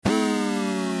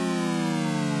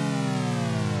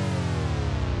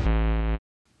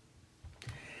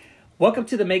Welcome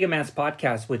to the Mega Man's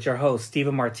podcast with your host,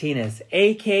 Steven Martinez,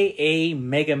 a.k.a.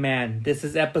 Mega Man. This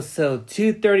is episode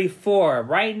 234.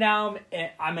 Right now,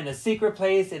 I'm in a secret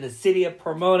place in the city of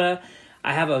Pomona.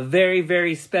 I have a very,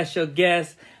 very special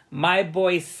guest, my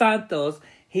boy Santos.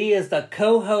 He is the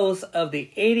co-host of the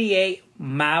 88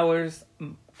 miles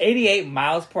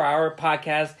per hour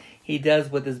podcast he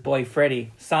does with his boy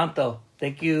Freddie. Santo,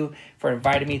 thank you for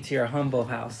inviting me to your humble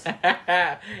house.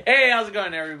 Hey, how's it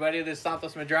going, everybody? This is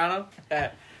Santos Medrano.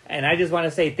 And I just want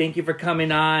to say thank you for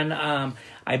coming on.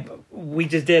 We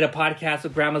just did a podcast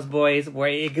with Grandma's Boys where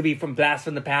it could be from Blast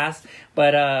from the Past.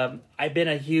 But I've been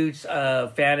a huge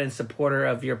fan and supporter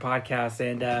of your podcast.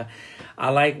 And I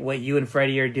like what you and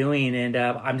Freddie are doing. And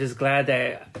I'm just glad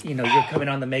that, you're coming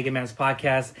on the Mega Man's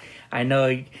podcast. I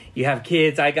know you have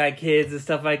kids. I got kids and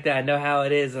stuff like that. I know how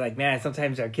it is. Like, man,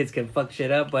 sometimes our kids can fuck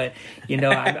shit up. But,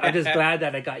 I'm just glad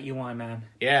that I got you on, man.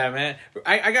 Yeah, man.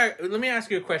 Let me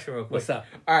ask you a question real quick. What's up?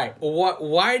 All right.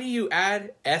 Why do you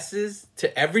add S's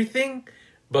to everything,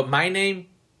 but my name,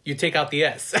 you take out the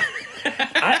S?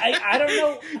 I don't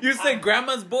know. You say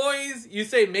Grandma's Boys. You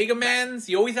say Mega Man's.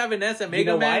 You always have an S at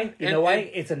Mega Man. You know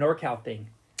why? It's a NorCal thing.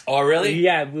 Oh, really?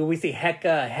 Yeah, when we say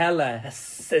hecka, hella,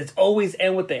 it's always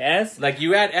end with the S. Like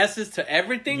you add S's to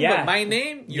everything, but my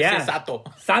name, you say Santo.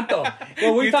 Santo.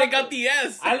 Well, take out the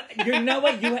S. You know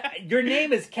what? Your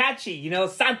name is catchy.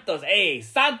 Santos. Hey,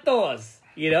 Santos.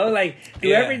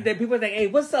 Everything. People are like, hey,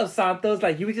 what's up, Santos?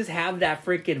 Like, you would just have that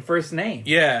freaking first name.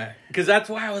 Yeah, because that's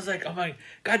why I was like, I'm like,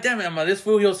 God damn it, I'm like, this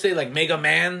fool, he'll say, like, Mega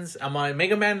Man's. I'm like,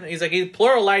 Mega Man, he's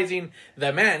pluralizing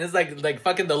the man. It's like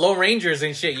fucking the Lone Rangers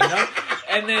and shit,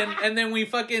 and then we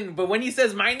fucking, but when he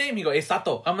says my name, he goes, hey,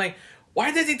 Sato. I'm like,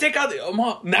 why does he take out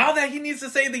now that he needs to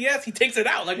say the yes, he takes it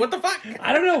out. Like, what the fuck?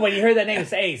 I don't know. When you heard that name,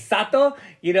 say, hey, Sato,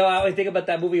 I always think about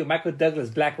that movie with Michael Douglas,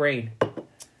 Black Rain.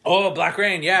 Oh, Black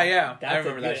Rain. Yeah. I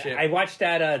remember that shit. I watched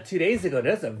that 2 days ago.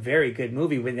 That's a very good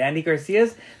movie with Andy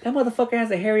Garcia's. That motherfucker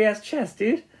has a hairy-ass chest,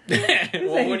 dude.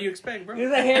 Well, what do you expect, bro? He's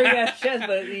a hairy-ass chest,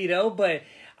 but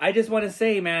I just want to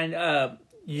say, man, but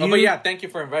yeah, thank you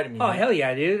for inviting me. Oh, man. Hell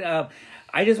yeah, dude.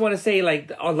 I just want to say,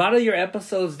 like, a lot of your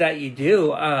episodes that you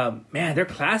do, man, they're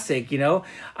classic,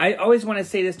 I always want to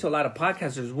say this to a lot of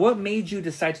podcasters. What made you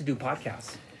decide to do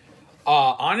podcasts?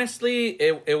 Honestly,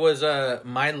 it was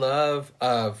my love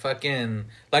of fucking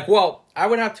I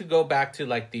would have to go back to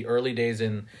like the early days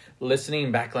and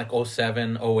listening back like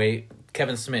 07, 08,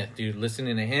 Kevin Smith, dude,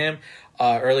 listening to him,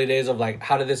 early days of like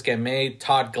How Did This Get Made,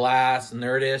 Todd Glass,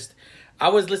 Nerdist. I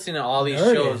was listening to all these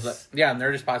shows,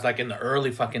 Nerdist pods, like in the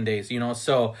early fucking days,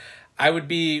 so I would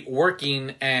be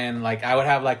working and like I would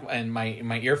have like in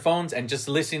my earphones and just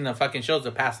listening to fucking shows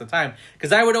to pass the time,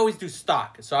 because I would always do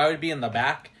stock, so I would be in the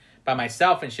back by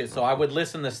myself and shit. So I would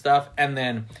listen to stuff, and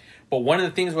then, but one of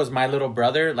the things was my little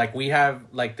brother. Like, we have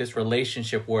like this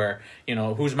relationship where,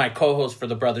 who's my co-host for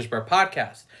the Brothers Bear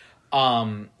podcast,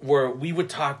 where we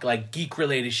would talk like geek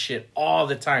related shit all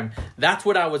the time. That's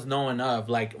what I was knowing of.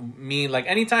 Like me, like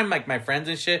anytime like my friends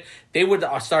and shit, they would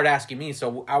start asking me.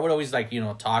 So I would always like,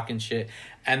 talk and shit.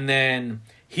 And then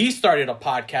he started a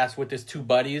podcast with his two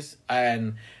buddies,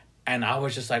 and I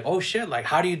was just like, oh shit, like,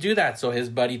 how do you do that? So his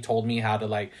buddy told me how to,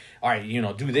 like, all right,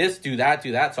 do this, do that,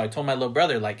 do that. So I told my little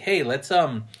brother, like, hey, let's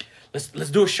do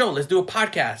a show. Let's do a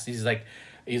podcast. He's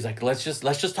like, let's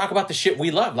just talk about the shit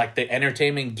we love, like the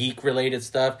entertainment, geek related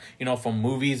stuff, from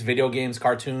movies, video games,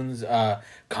 cartoons,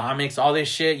 comics, all this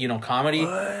shit, comedy.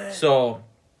 What? So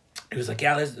he was like,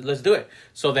 yeah, let's do it.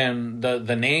 So then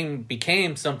the name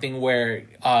became something where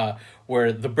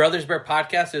the Brothers Bear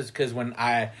podcast is because when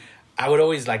I would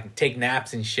always like take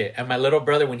naps and shit. And my little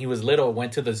brother, when he was little,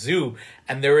 went to the zoo,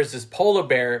 and there was this polar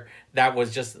bear that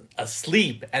was just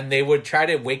asleep, and they would try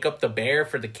to wake up the bear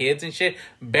for the kids and shit.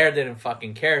 Bear didn't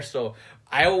fucking care. So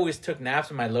I always took naps,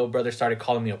 and my little brother started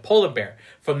calling me a polar bear.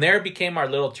 From there, it became our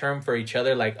little term for each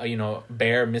other, like,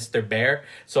 Bear, Mr. Bear.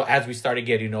 So as we started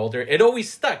getting older, it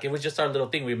always stuck. It was just our little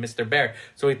thing. We Mr. Bear.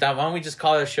 So we thought, why don't we just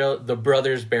call our show the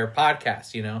Brothers Bear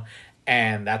Podcast,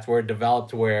 And that's where it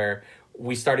developed, where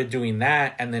we started doing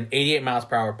that, and then 88 miles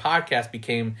per hour podcast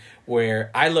became where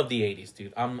I love the 80s,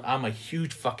 dude. I'm a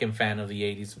huge fucking fan of the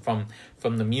 80s,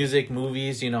 from the music,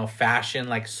 movies, fashion,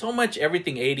 like so much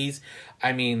everything 80s.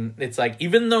 I mean, it's like,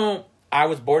 even though I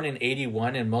was born in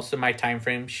 81 and most of my time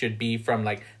frame should be from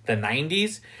like the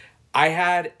 90s, I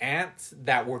had aunts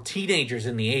that were teenagers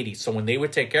in the 80s. So when they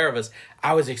would take care of us,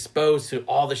 I was exposed to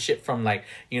all the shit from like,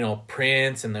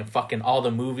 Prince, and then fucking all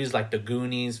the movies like The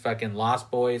Goonies, fucking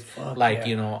Lost Boys, Fright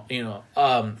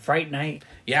Night.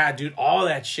 Yeah, dude, all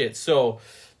that shit. So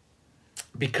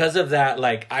because of that,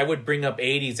 like, I would bring up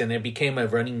 80s, and it became a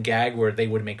running gag where they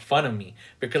would make fun of me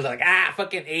because, like,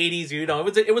 fucking 80s, you know,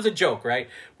 it was a joke, right?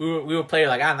 We would play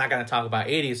like, I'm not gonna talk about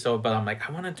 80s, so, but I'm like,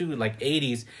 I want to do like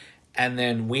 80s, and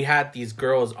then we had these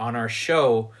girls on our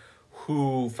show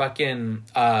who fucking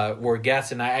were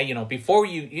guests, and I, you know, before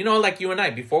you know, like you and I,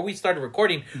 before we started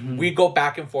recording, we go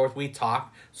back and forth, we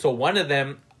talk. So one of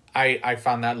them, I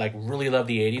found that, like, really love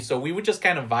the 80s. So we would just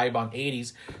kind of vibe on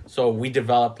 80s. So we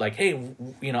developed, like, hey,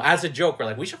 you know, as a joke, we're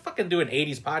like, we should fucking do an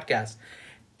 80s podcast.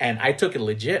 And I took it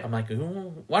legit. I'm like,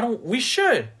 why don't we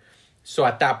should? So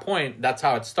at that point, that's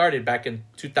how it started back in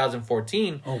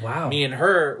 2014. Oh, wow. Me and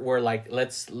her were like,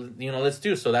 let's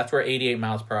do. So that's where 88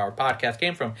 Miles Per Hour podcast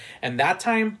came from. And that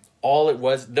time, all it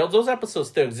was, those episodes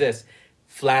still exist,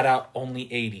 flat out only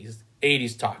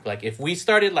 80s talk. Like, if we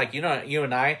started, like, you know, you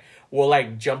and I will,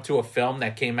 like, jump to a film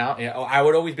that came out, and I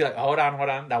would always be like, hold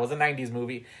on, that was a 90s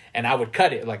movie, and I would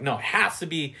cut it. Like, no, it has to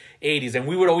be 80s, and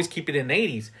we would always keep it in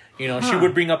 80s. You know, she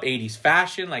would bring up 80s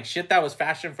fashion, like, shit that was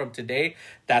fashion from today,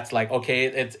 that's like, okay,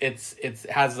 it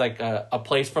has, like, a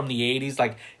place from the 80s,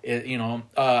 like, you know,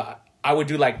 I would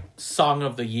do, like, song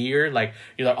of the year, like,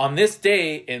 you know, on this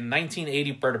day in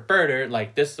 1980, Berta,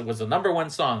 like, this was the number one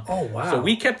song. Oh, wow. So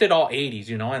we kept it all 80s,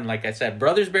 you know, and like I said,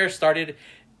 Brothers Bear started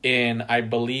in, I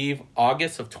believe,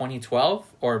 August of 2012,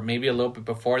 or maybe a little bit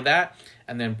before that,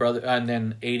 and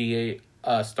then 88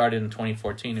 started in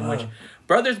 2014, in which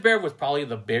Brothers Bear was probably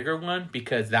the bigger one,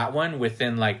 because that one,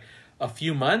 within like a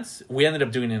few months, we ended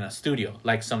up doing it in a studio.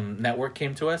 Like, some network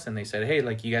came to us and they said, hey,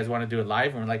 like, you guys want to do it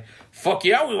live? And we're like, fuck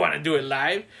yeah, we want to do it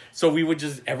live. So we would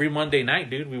just, every Monday night,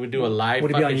 dude, we would do a live.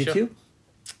 Would it be on YouTube? Show.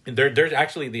 There's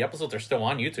actually, the episodes are still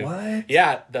on YouTube. What?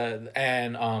 Yeah,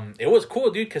 it was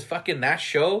cool, dude, because fucking that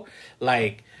show,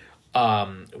 like,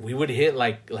 we would hit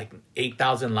like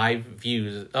 8,000 live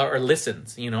views or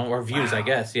listens, you know, or views, I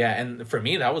guess. Yeah, and for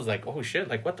me, that was like, oh shit,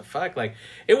 like, what the fuck? Like,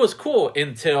 it was cool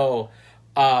until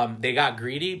they got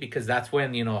greedy, because that's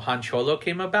when, you know, Han Cholo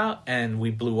came about, and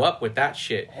we blew up with that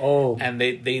shit. Oh. And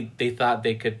they thought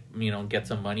they could, you know, get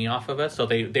some money off of us, so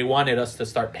they wanted us to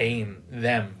start paying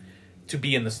them to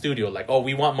be in the studio. Like, oh,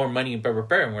 we want more money, and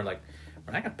we're like,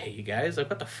 we're not gonna pay you guys, like,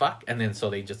 what the fuck? And then so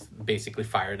they just basically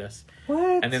fired us.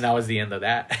 What? And then that was the end of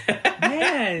that.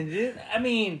 Man, dude, I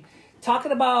mean,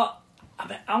 talking about,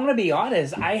 I'm gonna be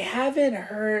honest, I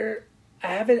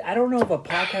don't know of a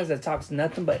podcast that talks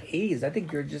nothing but 80s. I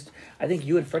think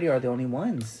you and Freddie are the only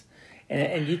ones.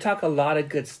 And you talk a lot of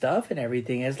good stuff and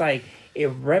everything. It's like, it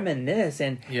reminisce.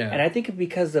 And I think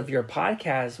because of your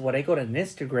podcast, when I go to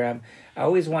Instagram, I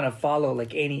always want to follow,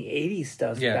 like, any 80s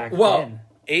stuff back then.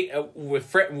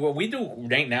 What we do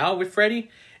right now with Freddie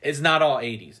is not all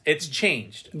 80s. It's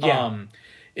changed. Yeah.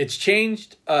 It's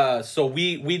changed. So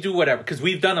we do whatever, because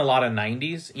we've done a lot of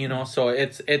 90s, you know, so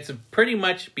it's pretty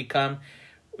much become,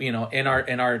 you know, in our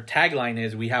tagline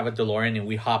is, we have a DeLorean and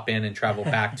we hop in and travel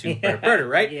back to Berta,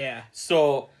 right? Yeah.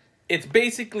 So it's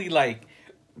basically like,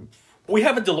 we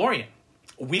have a DeLorean.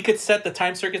 We could set the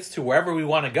time circuits to wherever we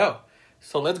want to go.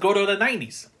 So let's go to the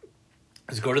 90s.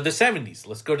 Let's go to the 70s.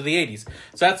 Let's go to the 80s.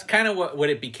 So that's kind of what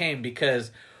it became,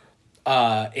 because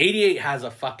 88 has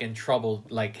a fucking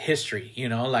troubled, like, history, you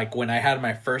know? Like, when I had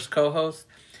my first co-host,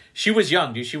 she was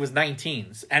young, dude. She was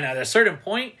 19. And at a certain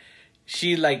point,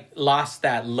 she, like, lost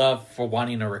that love for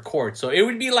wanting to record. So it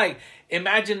would be like,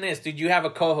 imagine this, dude. You have a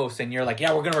co-host and you're like,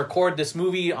 yeah, we're going to record this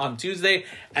movie on Tuesday.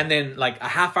 And then, like, a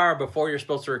half hour before you're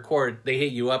supposed to record, they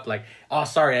hit you up like, oh,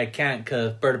 sorry, I can't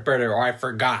because Berta, or I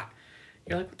forgot.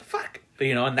 You're like, what the fuck?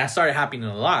 You know, and that started happening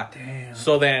a lot. Damn.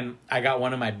 So then I got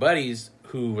one of my buddies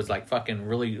who was, like, fucking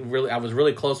really, I was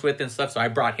really close with and stuff. So I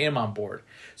brought him on board.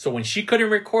 So when she couldn't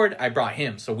record, I brought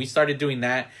him. So we started doing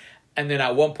that. And then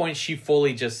at one point, she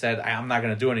fully just said, I'm not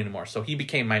going to do it anymore. So he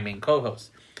became my main co-host.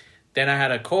 Then I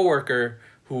had a coworker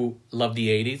who loved the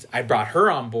 80s. I brought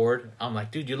her on board. I'm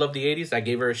like, dude, you love the 80s? I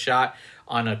gave her a shot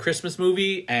on a Christmas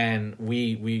movie, and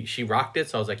she rocked it.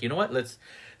 So I was like, you know what?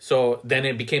 So then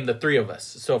it became the three of us.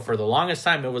 So for the longest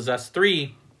time, it was us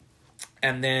three.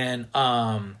 And then,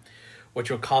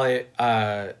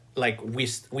 like,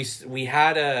 we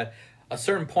had a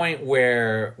certain point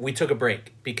where we took a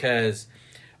break, because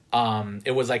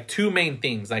it was like two main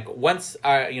things. Like, once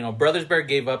Brothers Bear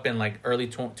gave up in, like, early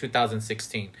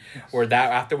 2016, yes. Where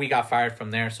that, after we got fired from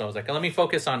there, so I was like, let me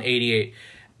focus on 88.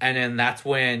 And then that's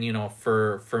when, you know,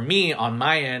 for me on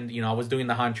my end, you know, I was doing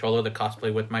the Han Cholo, the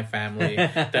cosplay with my family,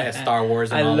 the Star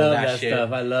Wars and all of that shit.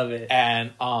 Stuff. I love it.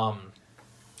 And I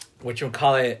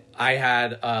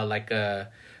had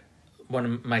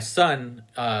my son,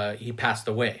 he passed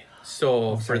away.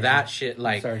 So for that shit,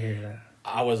 like, sorry to hear that.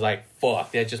 I was like,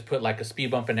 fuck, they just put like a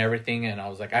speed bump and everything, and I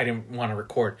was like, I didn't want to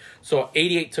record. So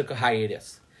 88 took a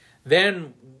hiatus.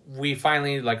 Then we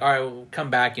finally like, all right, we'll come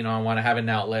back, you know, I want to have an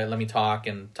outlet, let me talk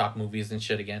movies and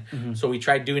shit again. Mm-hmm. So we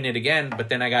tried doing it again, but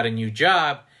then I got a new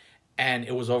job, and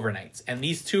it was overnights. And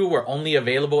these two were only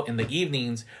available in the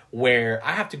evenings, where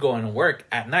I have to go in and work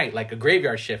at night, like a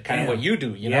graveyard shift, kind of what you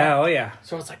do, you know? Yeah, oh yeah.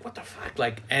 So it's like, what the fuck?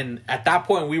 Like, and at that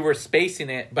point, we were spacing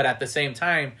it, but at the same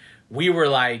time, we were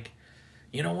like,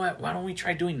 you know what? Why don't we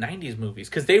try doing 90s movies?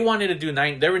 Because they wanted to do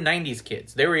they were 90s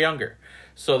kids. They were younger.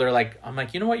 So they're like, I'm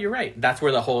like, you know what? You're right. That's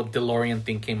where the whole DeLorean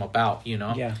thing came about, you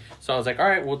know? Yeah. So I was like, all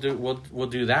right, we'll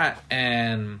do that.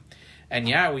 And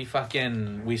yeah, we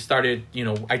started, you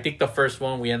know, I think the first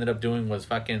one we ended up doing was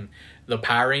fucking the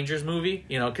Power Rangers movie,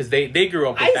 you know, because they grew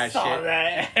up with that shit. I saw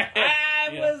that.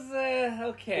 It was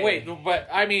okay. Wait, but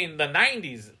I mean the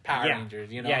 90s Power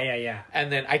Rangers, you know? Yeah. And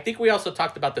then I think we also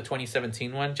talked about the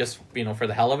 2017 one, just, you know, for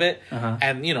the hell of it. Uh-huh.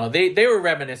 And, you know, they were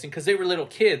reminiscing because they were little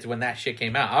kids when that shit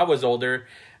came out. I was older,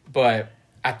 but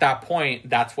at that point,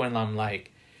 that's when I'm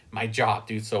like, my job,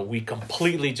 dude. So we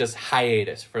completely just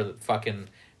hiatus for the fucking...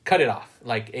 Cut it off.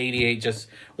 Like 88 just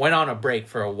went on a break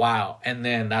for a while. And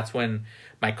then that's when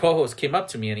my co-host came up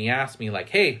to me and he asked me like,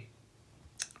 hey,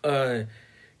 can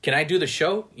I do the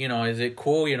show? You know, is it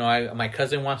cool? You know, my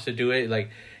cousin wants to do it.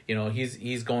 Like, you know,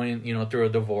 he's going, you know, through a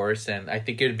divorce, and I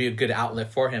think it would be a good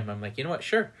outlet for him. I'm like, you know what?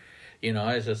 Sure. You know,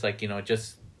 it's just like, you know,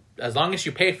 just as long as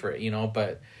you pay for it, you know,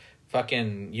 but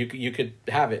fucking you could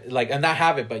have it, like, and not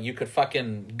have it, but you could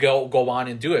fucking go on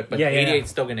and do it. But 88's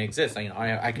still gonna exist. You know,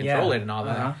 I control it and all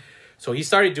that. Uh-huh. So he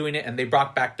started doing it, and they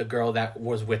brought back the girl that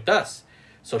was with us.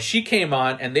 So she came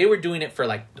on, and they were doing it for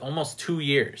like almost 2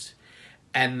 years.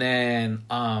 And then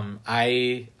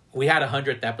we had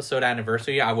 100th episode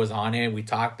anniversary. I was on it. We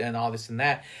talked and all this and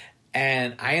that.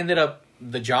 And I ended up,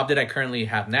 the job that I currently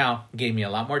have now gave me a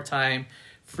lot more time,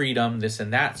 freedom, this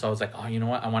and that. So I was like, oh, you know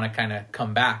what? I want to kind of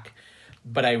come back.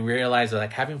 But I realized that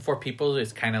like having 4 people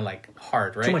is kind of like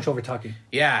hard, right? Too much over talking.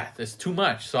 Yeah, it's too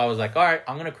much. So I was like, all right,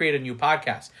 I'm going to create a new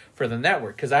podcast for the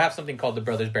network, because I have something called the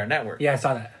Brothers Bear Network. Yeah, I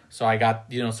saw that. So I got,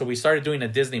 you know, so we started doing a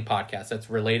Disney podcast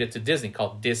that's related to Disney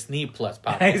called Disney Plus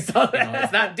Podcast. I saw that. You know,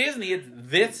 it's not Disney, it's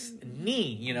this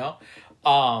knee, you know?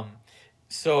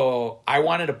 So I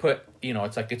wanted to put, you know,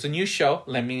 it's like, it's a new show.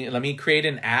 Let me create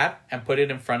an ad and put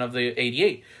it in front of the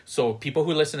 88. So people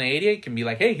who listen to 88 can be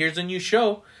like, hey, here's a new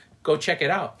show. Go check it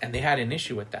out. And they had an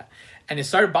issue with that. And it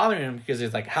started bothering them because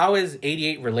it's like, how is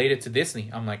 88 related to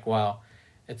Disney? I'm like, well,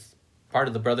 it's part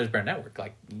of the Brothers Bear Network.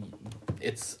 Like,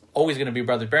 it's always going to be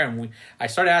Brothers Bear. And I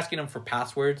started asking them for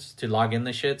passwords to log in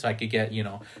the shit so I could get, you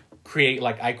know,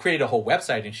 I created a whole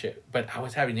website and shit. But I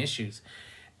was having issues.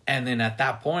 And then at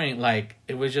that point, like,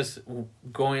 it was just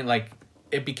going, like,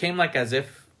 it became like as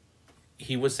if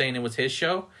he was saying it was his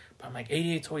show. But I'm like,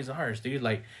 88 Toys R's, dude.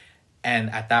 Like,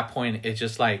 and at that point, it's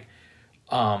just like,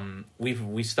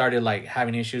 we started like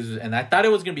having issues, and I thought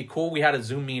it was gonna be cool. We had a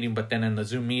Zoom meeting, but then in the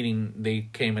Zoom meeting, they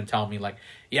came and told me like,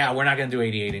 yeah, we're not gonna do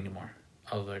 88 anymore.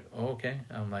 I was like, oh, okay.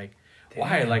 I'm like,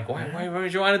 why? Like, why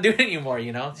would you want to do it anymore?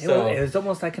 You know? So it was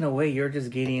almost like in a way you're just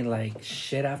getting like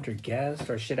shit after guest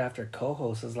or shit after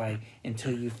co-host. Is like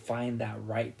until you find that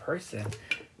right person.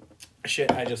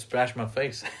 Shit, I just splashed my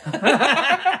face.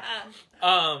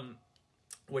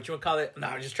 What you would call it? No,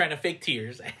 I'm just trying to fake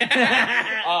tears.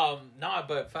 No,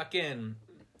 but fucking,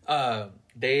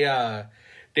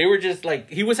 they were just like,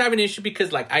 he was having an issue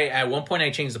because like at one point I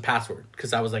changed the password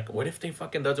because I was like, what if they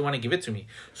fucking doesn't want to give it to me?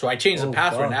 So I changed the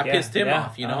password and that pissed him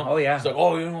off, you know? It's like,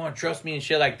 oh, you don't want to trust me and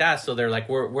shit like that. So they're like,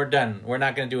 we're done. We're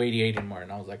not going to do 88 anymore.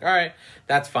 And I was like, all right,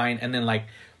 that's fine. And then like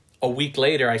a week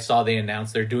later, I saw they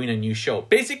announced they're doing a new show.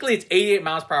 Basically, it's 88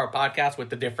 Miles Per Hour Podcast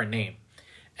with a different name.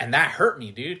 And that hurt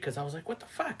me, dude, because I was like, what the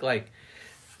fuck? Like,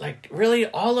 really,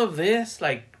 all of this?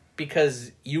 Like,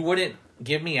 because you wouldn't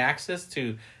give me access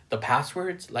to the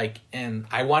passwords? Like, and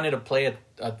I wanted to play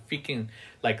a freaking,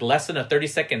 like, less than a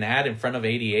 30-second ad in front of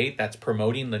 88 that's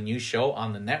promoting the new show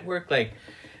on the network. Like,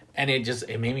 and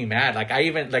it made me mad. Like, I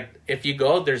even, like, if you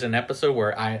go, there's an episode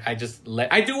where I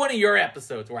do one of your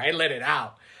episodes where I let it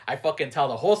out. I fucking tell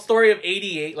the whole story of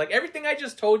 88. Like, everything I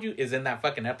just told you is in that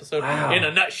fucking episode in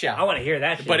a nutshell. I want to hear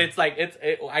that shit. But it's like,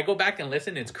 I go back and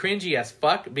listen. It's cringy as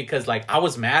fuck because, like, I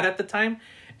was mad at the time.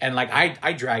 And, like,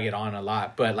 I drag it on a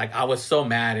lot. But, like, I was so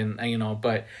mad. And, you know,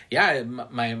 but, yeah,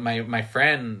 my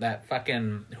friend that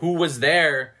fucking, who was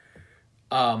there,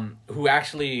 who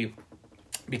actually,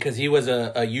 because he was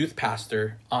a youth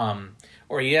pastor,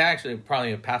 or he actually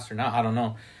probably a pastor now, I don't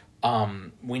know.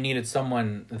 We needed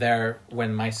someone there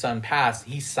when my son passed.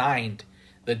 He signed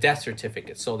the death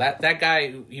certificate. So that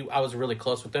guy, I was really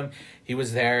close with him. He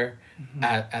was there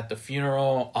at the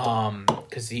funeral.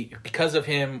 Because of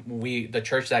him, the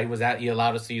church that he was at, he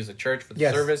allowed us to use the church for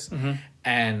the service.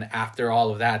 And after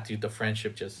all of that, dude, the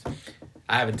friendship just.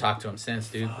 I haven't talked to him since,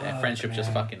 dude. That friendship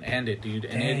just fucking ended, dude.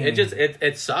 And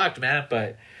it sucked, man.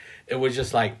 But it was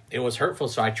just like, it was hurtful.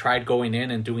 So I tried going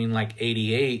in and doing like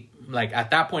 88. Like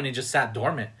at that point, it just sat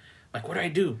dormant. Like, what do I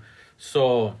do?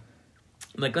 So,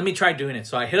 like, let me try doing it.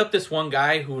 So I hit up this one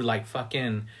guy who's like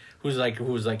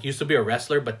used to be a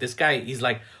wrestler, but this guy, he's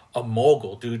like a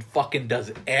mogul, dude. Fucking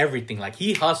does everything. Like,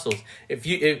 he hustles. If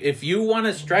you want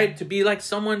to strive to be like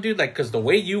someone, dude, like, because the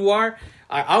way you are,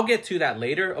 I'll get to that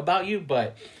later about you,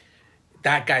 but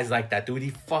that guy's like that, dude. He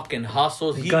fucking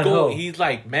hustles. He's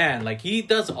like, man, like, he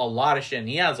does a lot of shit, and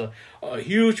he has a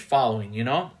huge following, you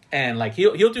know? And like he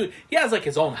has like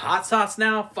his own hot sauce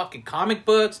now, fucking comic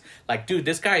books. Like, dude,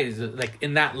 this guy is like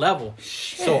in that level.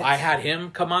 Shit. So I had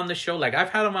him come on the show. Like,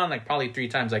 I've had him on like probably 3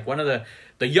 times. Like one of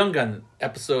the Young Gun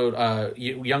episode,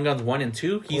 Young Guns 1 and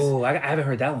 2. I haven't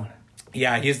heard that one.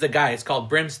 Yeah, he's the guy. It's called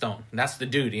Brimstone. That's the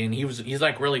dude, and he's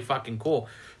like really fucking cool.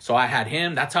 So I had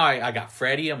him. That's how I got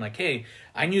Freddie. I'm like, hey,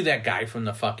 I knew that guy from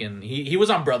the fucking. He was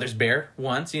on Brothers Bear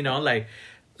once, you know, like.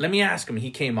 Let me ask him.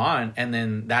 He came on, and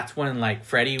then that's when like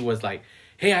Freddie was like,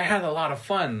 "Hey, I had a lot of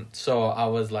fun." So I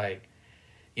was like,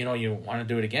 "You know, you want to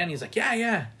do it again?" He's like,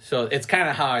 "Yeah." So it's kind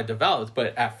of how I developed.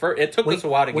 But at first, it took us a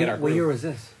while to get our. What year was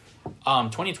this?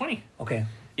 2020. Okay.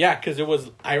 Yeah, because it was.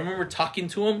 I remember talking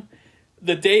to him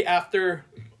the day after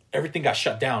everything got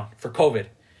shut down for COVID,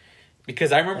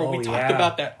 because I remember we talked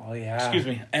about that. Oh yeah. Excuse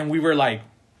me, and we were like,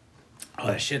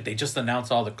 "Oh shit! They just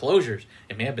announced all the closures."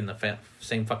 It may have been the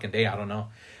same fucking day. I don't know.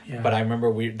 Yeah. But I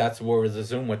remember that's where was a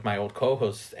Zoom with my old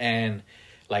co-host, and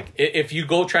like if you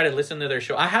go try to listen to their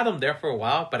show, I had them there for a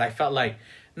while, but I felt like,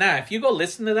 nah, if you go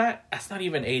listen to that's not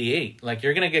even 88. Like,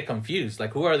 you're gonna get confused.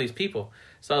 Like, who are these people?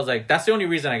 So I was like, that's the only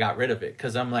reason I got rid of it,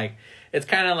 because I'm like, it's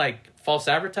kind of like false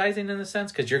advertising in a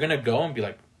sense, because you're gonna go and be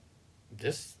like,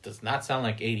 this does not sound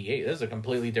like 88. This is a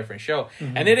completely different show,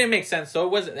 and it didn't make sense. So it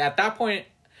was at that point.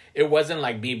 It wasn't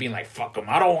like me being like, fuck him,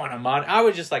 I don't want him on. I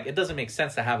was just like, it doesn't make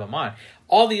sense to have him on.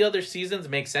 All the other seasons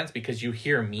make sense because you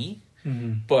hear me.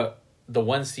 But the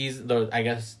one season,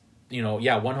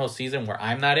 one whole season where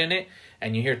I'm not in it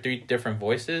and you hear 3 different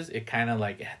voices, it kind of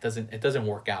like, it doesn't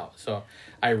work out. So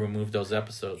I removed those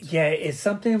episodes. Yeah, it's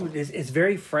something, it's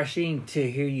very refreshing to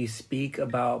hear you speak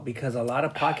about, because a lot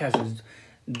of podcasters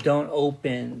don't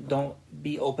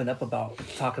be open up about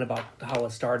talking about how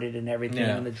it started and everything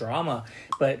and the drama,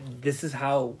 but this is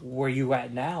where you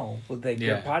at now with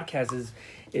your podcast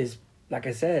is like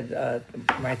I said,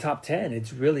 my top 10.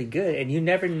 It's really good, and you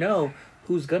never know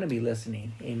who's gonna be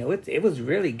listening. You know, it was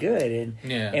really good,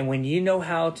 and when you know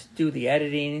how to do the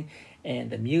editing and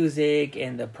the music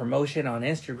and the promotion on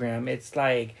Instagram, it's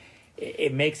like.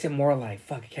 It makes it more like,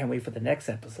 fuck, I can't wait for the next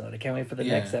episode.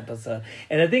 Next episode.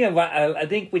 And the thing about, I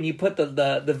think when you put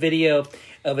the video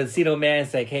of Encino Man,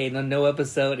 it's like, hey, no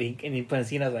episode. And he put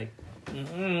Encino, like,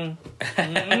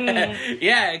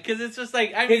 Yeah, because it's just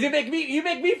like, I mean. Because you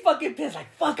make me fucking pissed.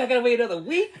 Like, fuck, I gotta wait another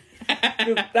week.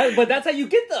 But that's how you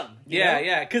get them.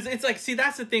 Yeah. Because it's like, see,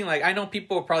 that's the thing. Like, I know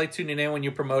people are probably tuning in when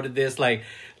you promoted this. Like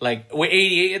with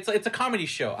 88, it's a comedy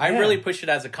show. I really push it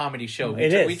as a comedy show.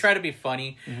 We try to be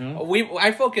funny.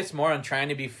 I focus more on trying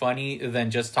to be funny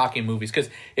than just talking movies. Because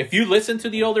if you listen to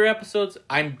the older episodes,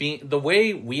 the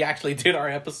way we actually did our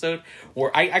episode,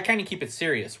 where I kind of keep it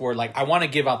serious. Where like I want to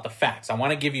give out the facts. I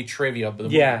want to give you trivia of the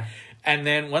movie. Yeah. And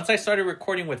then once I started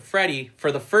recording with Freddie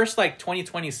for the first like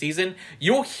 2020 season,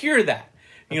 you'll hear that.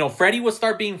 You know, Freddie will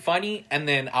start being funny, and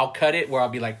then I'll cut it where I'll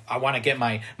be like, I want to get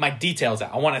my details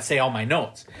out. I want to say all my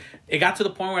notes. It got to the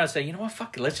point where I say, you know what,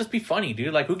 fuck it, let's just be funny,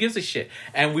 dude. Like, who gives a shit?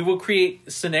 And we will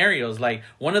create scenarios. Like,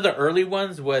 one of the early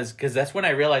ones was, because that's when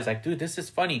I realized, like, dude, this is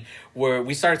funny, where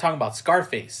we started talking about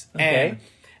Scarface. Okay.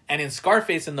 And in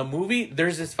Scarface, in the movie,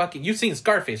 there's this fucking... You've seen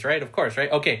Scarface, right? Of course,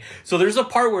 right? Okay. So there's a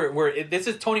part where this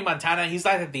is Tony Montana. He's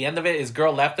like at the end of it. His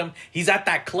girl left him. He's at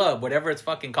that club, whatever it's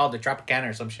fucking called, the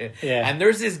Tropicana or some shit. Yeah. And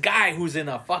there's this guy who's in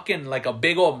a fucking, like, a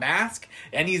big old mask.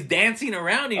 And he's dancing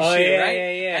around and shit, right?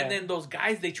 Yeah. And then those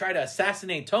guys, they try to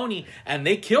assassinate Tony. And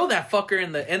they kill that fucker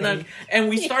in the... And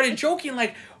we started joking,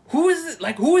 like... Who is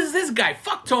this guy?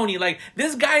 Fuck Tony. Like,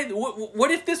 this guy,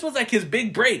 what if this was like his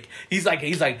big break? He's like,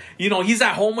 you know, he's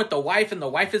at home with the wife, and the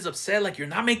wife is upset. Like, you're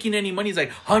not making any money. He's like,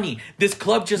 honey, this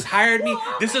club just hired me.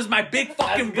 This is my big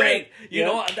fucking break. You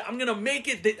know, I'm gonna make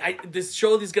it. This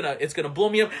show is gonna blow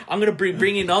me up. I'm gonna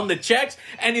bringing on the checks.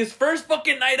 And his first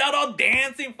fucking night out, all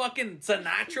dancing, fucking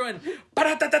Sinatra and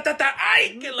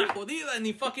ay que la jodida,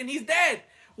 and he's dead.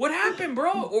 what happened,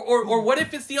 bro? Or what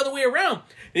if it's the other way around?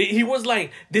 He was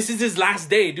like, this is his last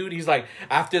day, dude. He's like,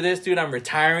 after this, dude, I'm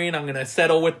retiring. I'm gonna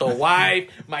settle with the wife.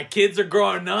 My kids are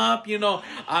growing up. You know,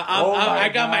 I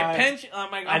got my pension.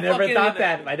 I never thought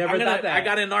that. I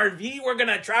got an RV. We're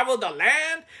gonna travel the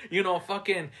land. You know,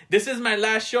 this is my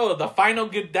last show. The final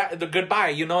the goodbye.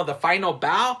 You know, the final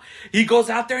bow. He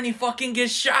goes out there and he fucking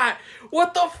gets shot.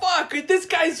 What the fuck? This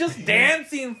guy's just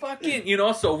dancing, fucking. You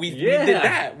know, so we did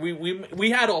that. We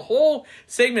had a whole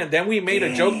segment. Then we made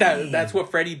a joke that's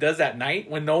what Freddie does at night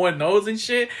when no one knows and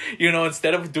shit. You know,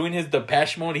 instead of doing his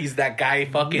Depeche Mode, he's that guy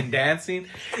fucking dancing.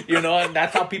 You know, and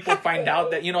that's how people find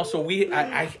out that, you know, so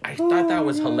I thought that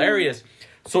was hilarious.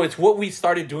 So it's what we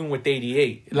started doing with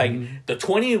 88. Like, the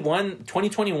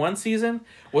 2021 season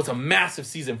was a massive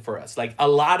season for us. Like, a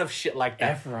lot of shit like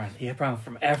that. Efron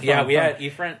from Efron. Yeah, we had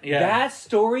Efron. Yeah. That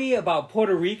story about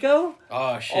Puerto Rico.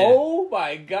 Oh, shit. Oh,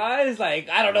 my God. It's like,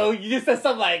 I don't know. You just said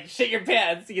something like, shit your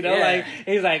pants, you know? Yeah. Like,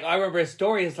 he's like, I remember his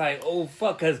story. It's like, oh,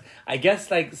 fuck. Because I guess,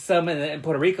 like, some in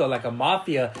Puerto Rico, like a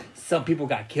mafia, some people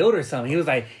got killed or something. He was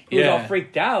like, he was all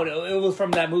freaked out. It was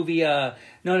from that movie,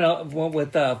 one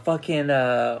with fucking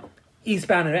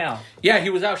Eastbound and Down. Yeah, he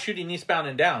was out shooting Eastbound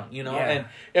and Down, you know? Yeah. And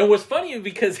it was funny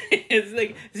because it's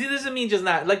like, see, this isn't me just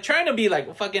not, like, trying to be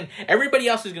like, fucking, everybody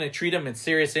else is going to treat him in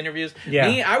serious interviews. Yeah.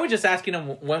 Me, I was just asking him,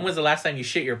 when was the last time you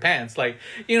shit your pants? Like,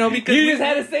 you know, because... You just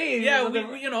had to say it. Yeah,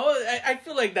 you know, I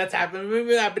feel like that's happened. Maybe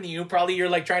it happened to you. Probably you're,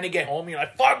 like, trying to get home. You're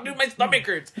like, fuck, dude, my stomach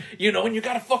hurts. You know, and you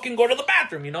got to fucking go to the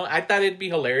bathroom, you know? I thought it'd be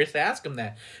hilarious to ask him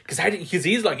that. Because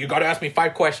he's like, you got to ask me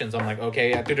 5 questions. I'm like, okay,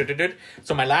 yeah,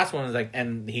 So my last one was like,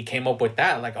 and he came up with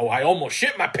that, like, oh, I almost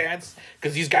shit my pants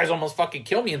because these guys almost fucking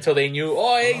killed me until they knew,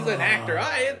 oh, hey, he's an actor. Oh,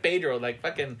 hey, it's Pedro. Like,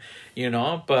 fucking, you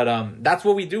know? But that's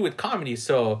what we do with comedy.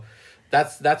 So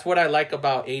that's what I like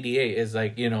about 88 is,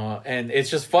 like, you know, and it's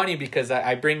just funny because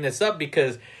I bring this up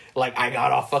because, like, I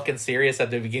got all fucking serious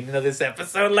at the beginning of this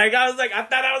episode. Like, I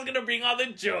thought I was gonna bring all the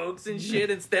jokes and shit.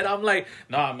 Instead, I'm like,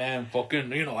 nah, man,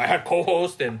 fucking, you know, I had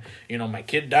co-host and, you know, my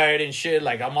kid died and shit.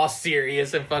 Like, I'm all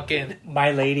serious and fucking...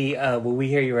 My lady, when we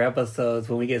hear your episodes,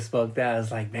 when we get smoked out,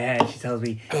 it's like, man, she tells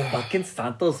me, fucking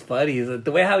Santos funny. The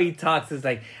way how he talks is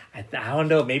like, I don't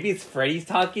know, maybe it's Freddie's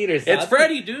talking or something. It's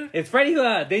Freddie, dude. It's Freddie.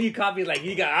 Then you copy like,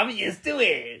 I'm used to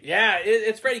it. Yeah,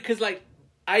 it's Freddie, because, like,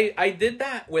 I did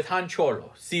that with Han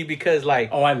Cholo. See, because, like...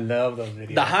 Oh, I love those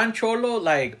videos. The Han Cholo,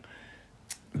 like...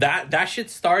 That shit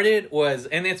started was...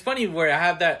 And it's funny where I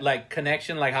have that, like,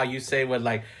 connection, like how you say with,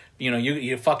 like... You know,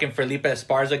 you fucking Felipe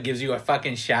Esparza gives you a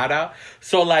fucking shout-out.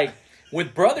 So, like...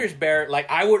 With Brothers Bear,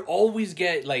 like, I would always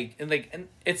get, like... And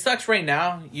it sucks right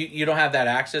now. You don't have that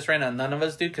access right now. None of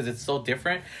us do, because it's so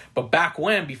different. But back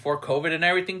when, before COVID and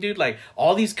everything, dude... Like,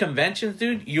 all these conventions,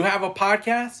 dude... You have a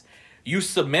podcast... You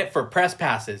submit for press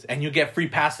passes and you get free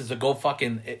passes to go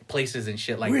fucking places and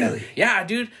shit like that. Yeah,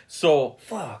 dude. So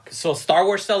Star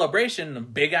Wars Celebration, a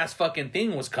big ass fucking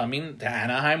thing was coming to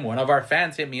Anaheim. One of our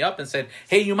fans hit me up and said,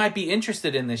 "Hey, you might be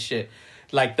interested in this shit."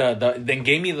 Like then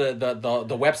gave me the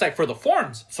website for the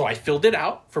forms. So I filled it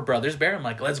out for Brothers Bear. I'm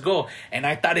like, let's go. And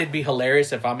I thought it'd be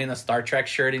hilarious if I'm in a Star Trek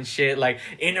shirt and shit, like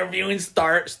interviewing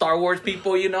Star Wars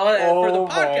people, you know, for the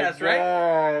podcast,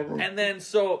 right? And then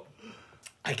so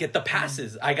I get the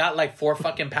passes. I got like 4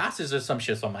 fucking passes or some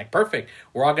shit. So I'm like, perfect.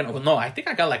 We're all gonna... Well, no, I think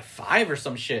I got like 5 or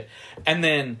some shit. And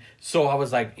then, so I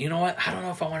was like, you know what? I don't know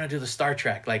if I want to do the Star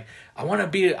Trek. Like, I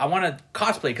want to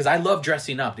cosplay because I love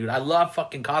dressing up, dude. I love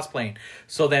fucking cosplaying.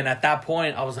 So then at that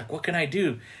point, I was like, what can I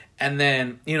do? And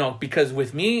then, you know, because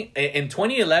with me, in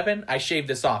 2011, I shaved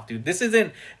this off, dude. This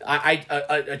isn't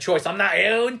a choice. I'm not,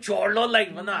 cholo,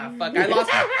 like, nah, fuck.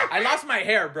 I lost my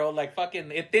hair, bro. Like,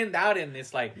 fucking, it thinned out and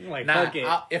it's like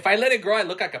nah, if I let it grow, I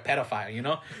look like a pedophile, you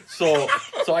know? So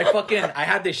I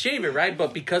had to shave it, right?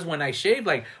 But because when I shaved,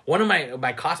 like, one of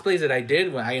my cosplays that I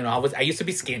did, when I used to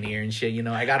be skinnier and shit, you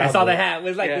know? I saw the hat. It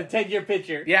was like the 10-year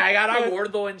picture. Yeah, I got all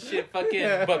gordo and shit,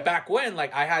 fucking. But back when,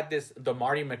 like, I had the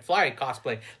Marty McFly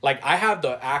cosplay. Like, I have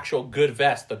the actual good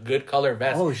vest, the good color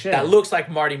vest. Oh, shit. That looks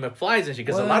like Marty McFly's and shit.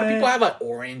 Because a lot of people have like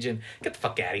orange and get the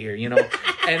fuck out of here, you know?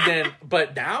 And then,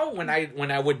 but now when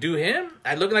I would do him,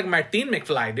 I look like Martin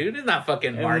McFly, dude. It's not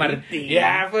fucking Marty. Martin.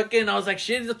 Yeah, fucking, I was like,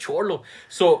 shit, he's a cholo.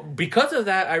 So because of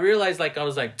that, I realized, like, I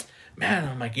was like, man,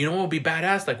 I'm like, you know what would be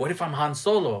badass? Like, what if I'm Han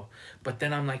Solo? But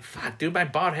then I'm like, fuck, dude, my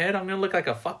bald head, I'm gonna look like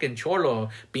a fucking cholo.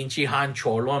 Pinche Han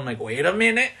Cholo. I'm like, wait a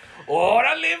minute.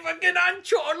 Orale, fucking Han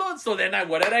Cholo. So then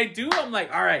what did I do? I'm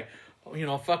like, all right, you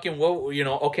know, fucking, what, you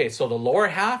know, okay, so the lower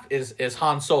half is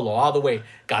Han Solo all the way.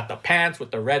 Got the pants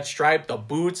with the red stripe, the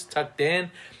boots tucked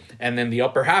in. and then the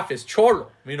upper half is cholo,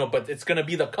 you know, but it's gonna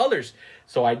be the colors.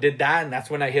 So I did that, and that's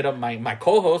when I hit up my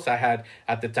co-host. I had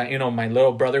at the time, you know, my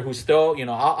little brother who's still, you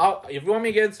know, I'll if you want me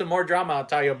to get into some more drama, I'll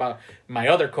tell you about my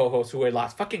other co-host who I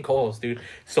lost. Fucking co-host, dude.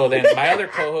 So then my other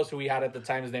co-host who we had at the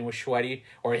time, his name was Shwetty,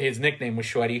 or his nickname was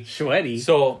Shwetty. Shwetty.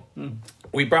 So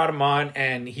we brought him on,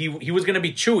 and he was gonna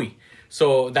be Chewy.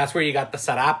 So that's where you got the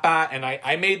sarapa, and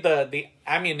I made the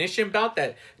ammunition belt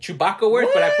that Chewbacca wears,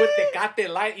 but I put Tecate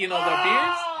light, you know, the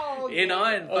beers, you know,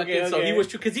 and fucking, so he was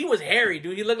true, because he was hairy,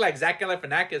 dude. He looked like Zach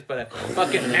Galifianakis, but a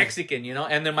fucking Mexican, you know.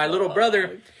 And then my little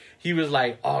brother, he was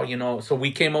like, oh, you know, so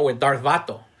we came up with Darth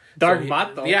Vato.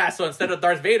 Vato? Yeah, so instead of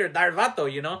Darth Vader, Darth Vato,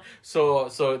 you know. So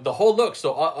the whole look,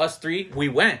 so us three, we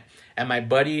went. And my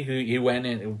buddy, he went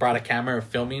and brought a camera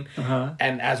filming.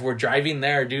 And as we're driving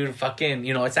there, dude, fucking,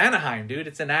 you know, it's Anaheim, dude.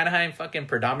 It's in Anaheim, fucking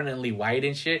predominantly white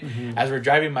and shit. As we're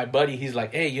driving, my buddy, he's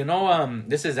like, hey, you know,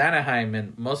 this is Anaheim,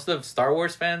 and most of Star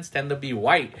Wars fans tend to be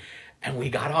white. And we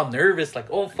got all nervous, like,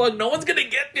 oh, fuck, no one's gonna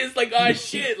get this. Like, oh,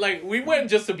 shit. Like, we went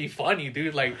just to be funny,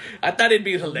 dude. Like, I thought it'd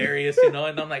be hilarious, you know?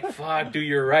 And I'm like, fuck, dude,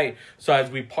 you're right. So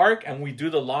as we park and we do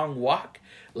the long walk,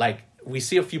 like, we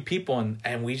see a few people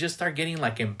and we just start getting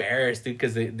like embarrassed, dude,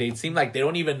 because they seem like they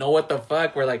don't even know what the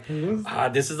fuck. We're like,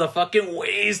 this is a fucking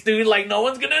waste, dude. Like, no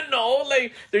one's gonna know.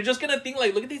 Like, they're just gonna think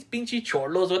like, look at these pinchy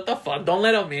cholos. What the fuck? Don't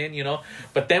let them in, you know?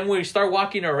 But then we start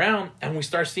walking around and we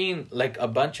start seeing like a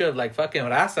bunch of like fucking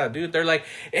raza, dude. They're like,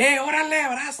 hey,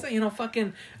 orale, raza, you know,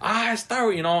 fucking, Star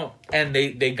Wars, you know? And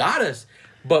they got us.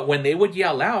 But when they would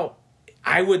yell out,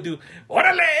 I would do,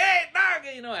 orale, hey,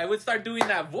 dog, you know, I would start doing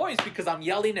that voice because I'm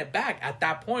yelling it back. At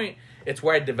that point, it's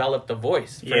where I developed the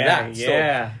voice for that.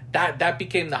 Yeah. So that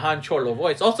became the Han Cholo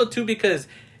voice. Also, too, because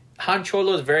Han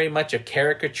Cholo is very much a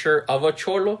caricature of a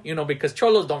cholo, you know, because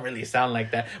cholos don't really sound like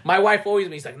that. My wife always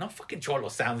means like, no fucking cholo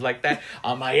sounds like that.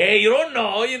 I'm like, hey, you don't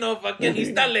know, you know, fucking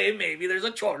Istale, maybe there's a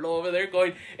cholo over there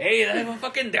going, hey, I'm a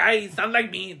fucking guy, sound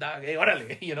like me, dog, hey,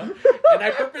 orale, you know. And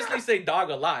I purposely say dog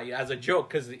a lot as a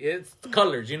joke because it's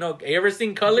colors, you know. You ever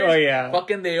seen Colors? Oh, yeah.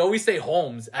 Fucking, they always say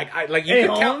Holmes. I like, you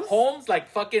can count Holmes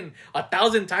like fucking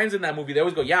 1,000 times in that movie. They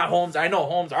always go, yeah, Holmes, I know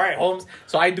Holmes, all right, Holmes.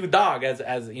 So I do dog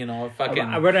as you know, fucking.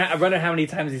 I wonder how many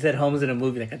times he said Holmes in a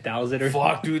movie, like 1,000 or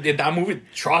fuck, dude, that movie,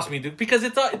 trust me, dude, because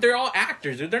they're all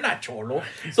actors, dude. They're not cholo,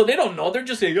 so they don't know. They're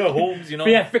just saying, "Yeah, Holmes," you know.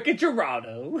 But yeah, freaking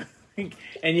Gerardo,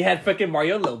 and you had freaking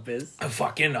Mario Lopez.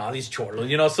 Fucking all these cholos,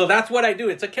 you know. So that's what I do.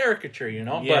 It's a caricature, you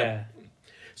know. Yeah. But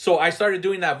so I started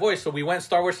doing that voice. So we went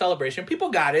Star Wars Celebration. People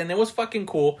got it, and it was fucking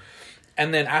cool.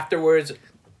 And then afterwards,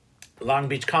 Long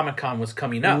Beach Comic Con was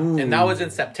coming up, and that was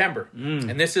in September.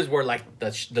 And this is where like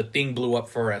the thing blew up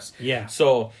for us. Yeah.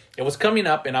 So it was coming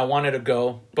up, and I wanted to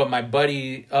go, but my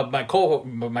buddy,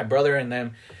 my brother, and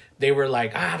them, they were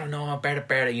like, I don't know,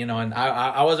 better, you know. And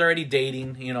I was already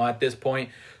dating, you know, at this point.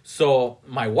 So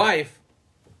my wife,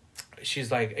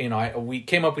 she's like, you know, we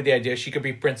came up with the idea she could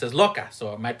be Princess Loca.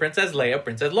 So my Princess Leia,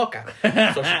 Princess Loca.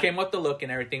 So she came with the look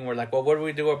and everything. We're like, well, what do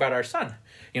we do about our son?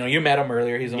 You know, you met him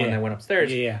earlier. He's the one that went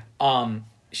upstairs. Yeah.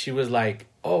 She was like,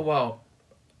 oh, well,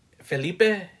 Felipe,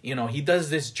 you know, he does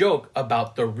this joke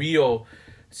about the real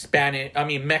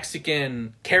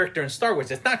Mexican character in Star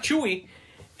Wars. It's not Chewie.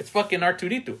 It's fucking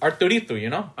Arturito, you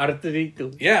know?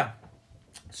 Arturito. Yeah.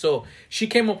 So she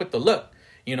came up with the look.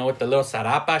 You know, with the little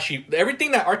sarapa,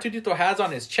 everything that Arturito has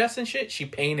on his chest and shit, she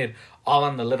painted all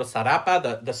on the little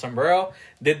sarapa, the sombrero,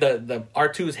 did the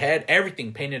R2's head,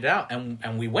 everything, painted it out,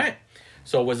 and we went.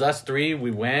 So it was us three,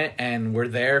 we went, and we're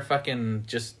there fucking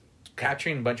just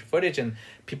capturing a bunch of footage, and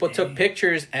people took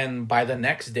pictures, and by the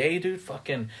next day, dude,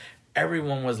 fucking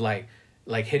everyone was like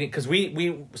hitting, because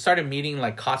we started meeting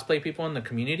like cosplay people in the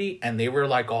community, and they were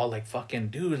like all like, fucking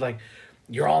dude, like,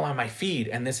 you're all on my feed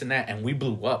and this and that. And we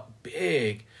blew up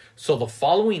big. So the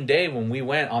following day when we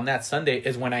went on that Sunday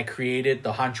is when I created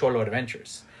the Han Cholo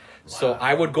Adventures. Wow. So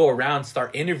I would go around,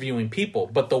 start interviewing people.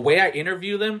 But the way I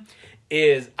interview them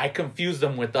is I confuse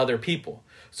them with other people.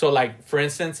 So like, for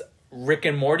instance, Rick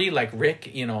and Morty, like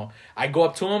Rick, you know, I go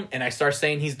up to him and I start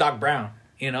saying he's Doc Brown.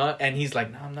 You know, and he's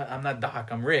like, no, I'm not Doc,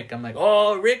 I'm Rick. I'm like,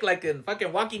 oh, Rick, like in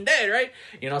fucking Walking Dead, right?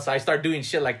 You know, so I start doing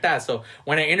shit like that. So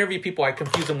when I interview people, I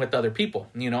confuse them with other people,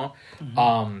 you know?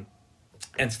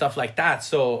 And stuff like that.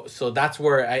 So that's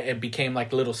where it became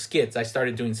like little skits. I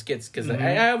started doing skits because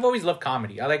I've always loved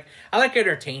comedy. I like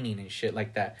entertaining and shit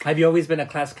like that. Have you always been a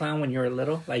class clown when you were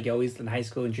little? Like always in high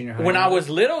school and junior high? When I was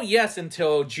little, yes,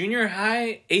 until junior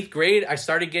high, 8th grade, I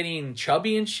started getting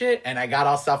chubby and shit, and I got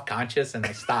all self-conscious and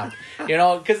I stopped. You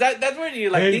know, because that's where you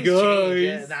like, things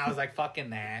change. And I was like, fucking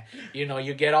nah. You know,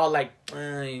 you get all like,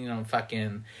 you know,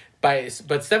 fucking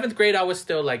but seventh grade, I was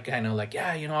still like kind of like,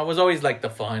 yeah, I was always like the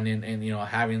fun and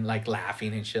having like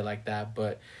laughing and shit like that.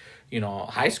 But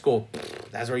high school,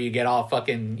 that's where you get all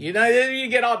fucking, you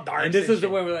get all dark. And this is the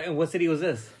one. In what city was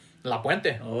this? La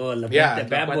Puente. Oh, La Puente,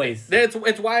 bad boys.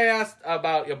 It's why I asked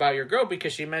about your girl,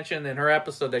 because she mentioned in her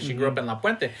episode that she grew up in La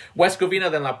Puente, West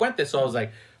Covina than La Puente. So I was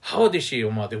like, how old is she?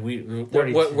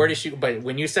 Where did she? But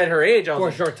when you said her age, I was for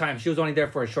like, a short time. She was only there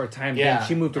for a short time. Yeah. Then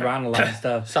she moved around a lot of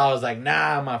stuff. So I was like,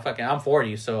 nah, I'm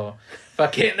 40, so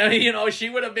fucking, she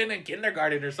would have been in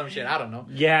kindergarten or some shit. I don't know.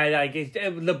 Yeah,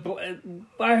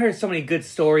 I heard so many good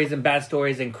stories and bad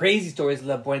stories and crazy stories in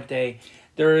La Puente.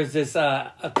 There was this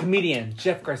a comedian,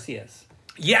 Jeff Garcias.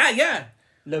 Yeah.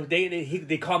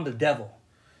 They call him the devil.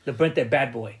 The Puente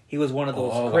bad boy. He was one of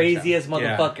those craziest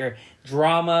motherfucker.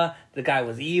 Drama. The guy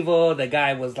was evil. The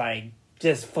guy was like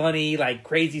just funny, like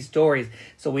crazy stories.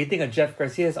 So when you think of Jeff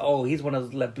Garcias, he's one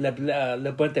of those Le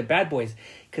Puente bad boys.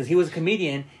 Because he was a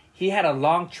comedian. He had a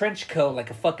long trench coat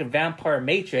like a fucking vampire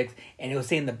Matrix, and it was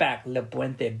saying in the back, Le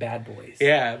Puente bad boys.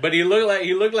 Yeah, but he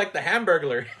looked like the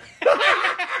Hamburglar.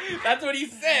 That's what he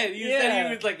said. He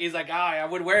said he's like, I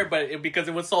would wear it, but because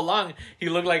it was so long, he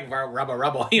looked like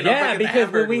rubble. Yeah,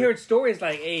 because when we heard stories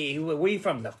like, hey, where you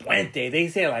from? La Puente. They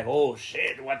say like, oh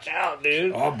shit, watch out,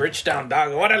 dude. Oh, Bridgetown,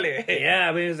 dog. Orale. Yeah,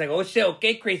 I mean, it was like, oh shit,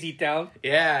 okay, crazy town.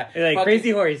 Yeah. Like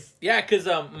crazy horse. Yeah, because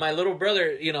my little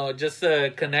brother, just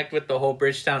to connect with the whole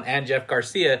Bridgetown and Jeff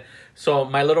Garcia. So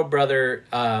my little brother,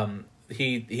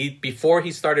 he before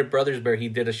he started Brothers Bear, he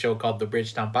did a show called the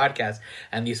Bridgetown Podcast,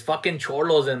 and these fucking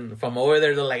cholos and from over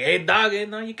there, they're like, hey dog,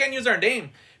 no, you can't use our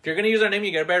name. If you're gonna use our name,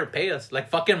 you better pay us, like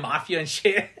fucking mafia and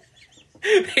shit.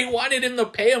 They wanted him to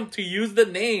pay him to use the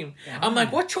name. Yeah. I'm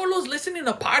like, what cholos listening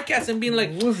to podcasts and being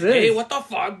like, hey, what the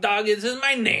fuck, dog? This is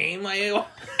my name.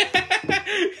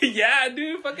 Yeah,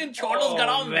 dude, fucking cholos got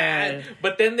all mad.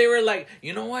 But then they were like,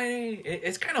 you know what?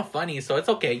 It's kind of funny, so it's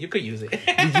okay. You could use it.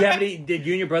 Did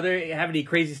you and your brother have any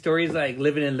crazy stories like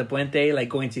living in La Puente, like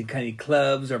going to kind of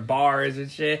clubs or bars and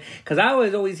shit? Because I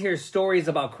always hear stories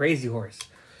about Crazy Horse.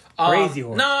 Crazy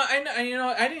Horse. No,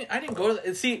 I didn't go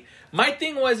to. See, my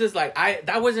thing is like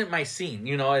that wasn't my scene.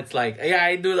 It's like, yeah,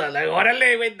 I do that, like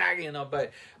orale with that,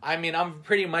 But I mean, I'm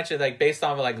pretty much like based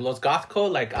off of like Los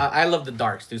Gothco. Like I love the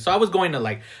darks, dude. So I was going to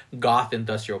like goth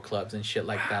industrial clubs and shit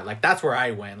like that. Like that's where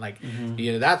I went. Like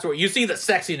that's where you see the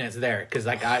sexiness there, because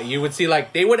like you would see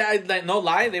like they would like, no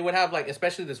lie, they would have like,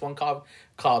 especially this one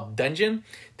called Dungeon.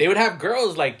 They would have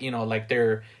girls like like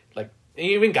they're like.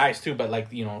 Even guys too, but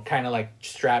like kind of like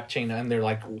strap chain, and they're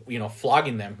like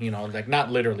flogging them, like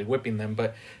not literally whipping them,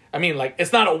 but I mean like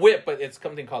it's not a whip, but it's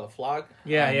something called a flog.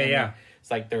 Yeah. It's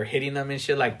like they're hitting them and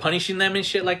shit, like punishing them and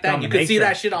shit like that. You could see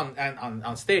that shit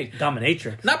on stage.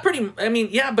 Dominatrix. Not pretty. I mean,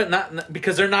 yeah, but not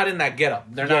because they're not in that getup.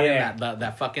 They're not in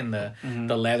that fucking the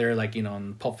leather, like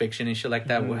in Pulp Fiction and shit like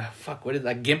that. Well, fuck, what is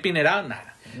like gimping it out? Nah,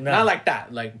 not like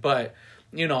that. Like, but.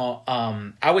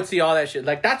 I would see all that shit.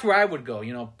 Like, that's where I would go,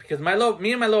 because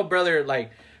me and my little brother,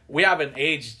 like, we haven't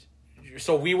aged,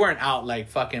 so we weren't out, like,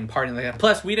 fucking partying like that.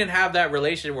 Plus, we didn't have that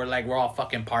relationship where, like, we're all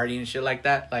fucking partying and shit like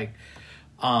that. Like,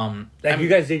 you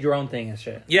guys did your own thing and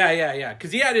shit. Yeah.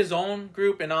 Because he had his own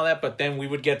group and all that, but then we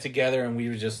would get together and we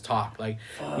would just talk. Like,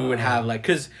 we would have, like,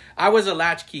 because I was a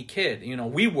latchkey kid,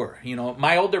 we were,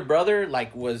 my older brother,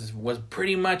 like, was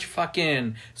pretty much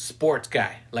fucking sports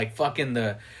guy. Like, fucking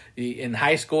in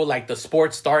high school, like the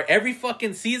sports star. Every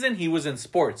fucking season he was in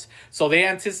sports, so they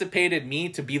anticipated me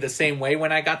to be the same way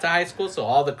when I got to high school. So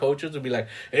all the coaches would be like,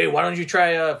 hey, why don't you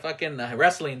try fucking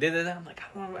wrestling? I'm like,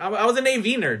 I was an AV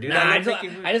nerd, dude. I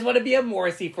just want to be a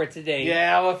Morrissey for today.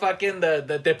 Yeah, well, fucking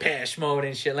the Depeche Mode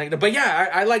and shit like that. But yeah,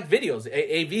 I like videos,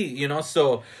 AV,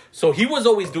 so he was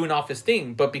always doing off his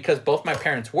thing, but because both my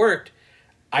parents worked,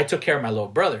 I took care of my little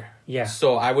brother. Yeah.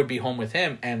 So I would be home with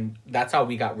him, and that's how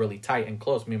we got really tight and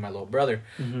close, me and my little brother.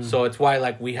 So it's why,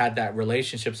 like, we had that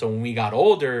relationship. So when we got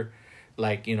older,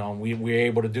 like, we were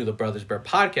able to do the Brothers Bear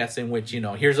podcast, in which,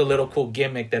 here's a little cool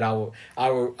gimmick that I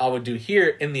would do here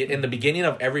in the beginning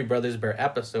of every Brothers Bear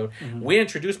episode. We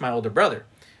introduce my older brother,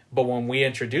 but when we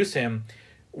introduce him,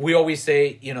 we always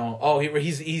say,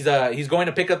 he's going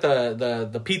to pick up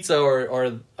the pizza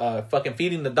or fucking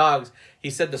feeding the dogs. He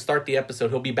said to start the episode,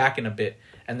 he'll be back in a bit.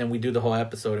 And then we do the whole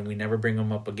episode and we never bring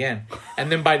him up again.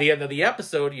 And then by the end of the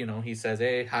episode, he says,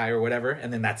 hey, hi, or whatever.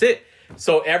 And then that's it.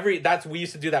 So we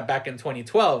used to do that back in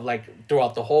 2012, like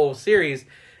throughout the whole series.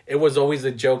 It was always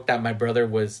a joke that my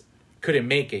brother couldn't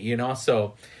make it,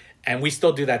 so, and we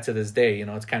still do that to this day,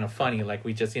 it's kind of funny. Like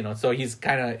we just, so he's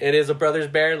it is a Brothers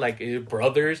Bear, like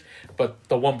brothers, but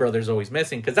the one brother's always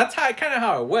missing. Cause that's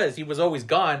how it was. He was always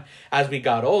gone. As we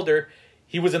got older,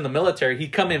 he was in the military.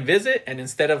 He'd come and visit, and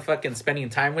instead of fucking spending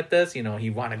time with us, you know,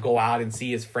 he'd want to go out and see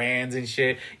his friends and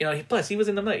shit. You know, plus he was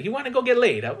in the military. He wanted to go get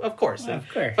laid, of course. Of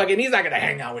course. Fucking, he's not gonna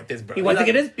hang out with this bro. He wants to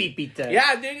get his beat done.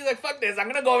 Yeah, dude. He's like, fuck this. I'm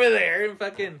gonna go over there and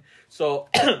fucking. So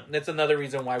that's another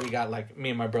reason why we got, like,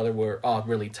 me and my brother were all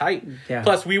really tight. Yeah.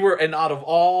 Plus, we were, and out of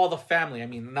all the family, I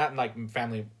mean, not like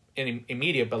family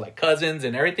immediate, but like cousins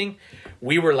and everything,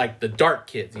 we were like the dark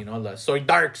kids, you know, the soy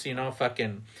darks, you know,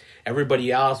 fucking.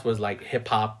 Everybody else was like hip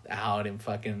hop out and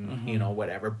fucking, you know,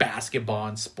 whatever, basketball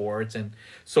and sports. And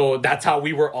so that's how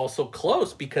we were also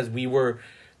close, because we were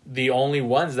the only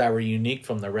ones that were unique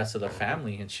from the rest of the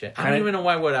family and shit. I don't even know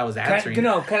what I was answering. Kind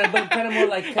of more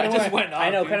like. I just went off,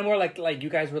 I know, dude. kind of more like you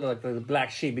guys were like the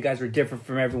black sheep. You guys were different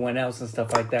from everyone else and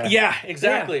stuff like that. Yeah,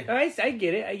 exactly. Yeah, I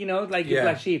get it. You know, like Yeah. you're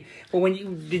black sheep. But when you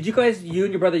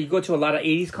and your brother, you go to a lot of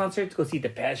 '80s concerts, go see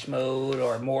Depeche Mode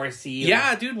or Morrissey.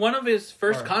 Yeah, dude. One of his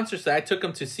first concerts that I took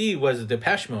him to see was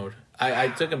Depeche Mode. I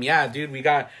took him. Yeah, dude. We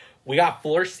got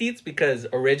floor seats because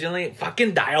originally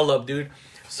fucking dial up, dude.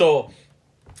 So.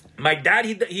 My dad,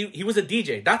 he was a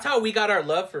DJ. That's how we got our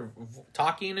love for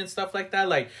talking and stuff like that.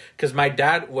 Like, because my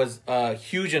dad was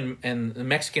huge in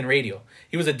Mexican radio.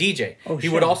 He was a DJ. Oh, he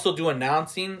would also do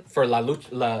announcing for La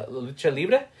Lucha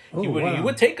Libre. Oh, He wow.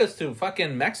 would take us to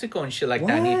fucking Mexico and shit like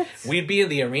that. And we'd be in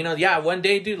the arena. Yeah, one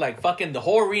day, dude, like fucking the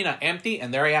whole arena empty,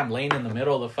 and there I am laying in the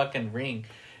middle of the fucking ring.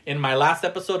 In my last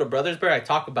episode of Brothersburg, I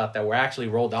talk about that, where I actually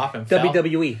rolled off and fell.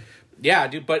 WWE. Yeah,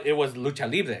 dude, but it was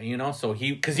Lucha Libre, you know? So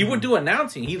because he would do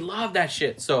announcing. He loved that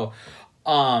shit. So,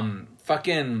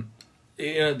 fucking,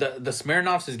 you know, the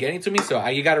Smirnoffs is getting to me. So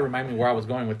you got to remind me where I was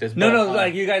going with this. No,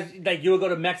 like you guys, like you would go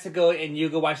to Mexico and you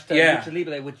go watch the Lucha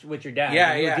Libre with your dad.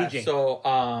 Yeah, you were yeah. DJing. So,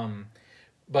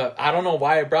 but I don't know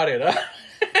why I brought it up.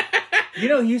 You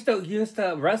know, he used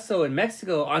to wrestle in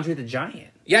Mexico, Andre the Giant.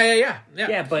 Yeah.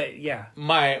 Yeah, but yeah.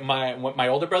 My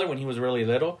older brother, when he was really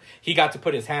little, he got to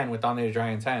put his hand with Andre the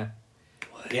Giant's hand.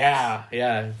 What?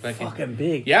 Yeah. Fucking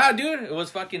big. Yeah, dude. It was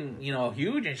fucking, you know,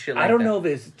 huge and shit like that. I don't know if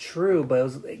it's true, but it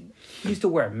was like, he used to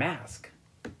wear a mask.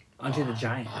 Andre the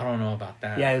Giant. I don't know about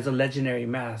that. Yeah, it was a legendary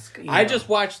mask. I just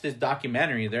watched this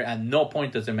documentary. There, at no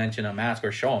point does it mention a mask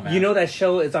or show a mask. You know that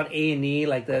show is on A&E,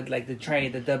 like the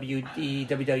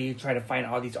WWE try to find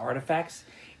all these artifacts,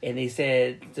 and they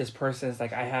said this person's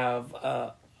like, I have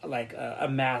a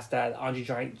mask that Andre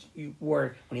Giant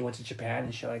wore when he went to Japan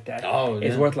and shit like that. Oh,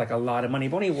 it's yeah. worth like a lot of money.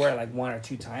 But only wore it like 1 or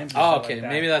 2 times. Oh, okay. Like that.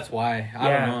 Maybe that's why.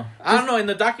 I don't know. In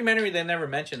the documentary, they never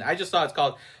mentioned it. I just saw it's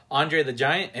called Andre the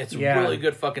Giant. It's really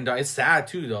good fucking dog. It's sad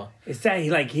too, though. It's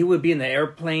sad. He would be in the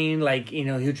airplane, like, you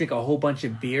know, he would drink a whole bunch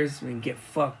of beers and get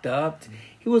fucked up.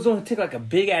 He was going to take like a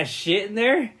big ass shit in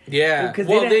there. Yeah.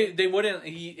 Well, they wouldn't.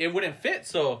 It wouldn't fit,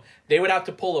 so they would have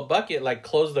to pull a bucket, like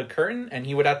close the curtain, and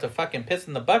he would have to fucking piss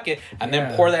in the bucket and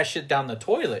then pour that shit down the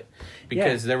toilet,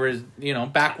 because there was, you know,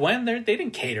 back when they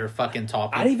didn't cater fucking tall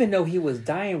people. I didn't even know he was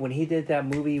dying when he did that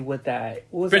movie with that.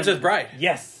 What was Princess Bride.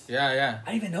 Yes. Yeah.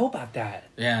 I didn't even know about that.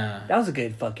 Yeah. That was a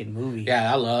good fucking movie.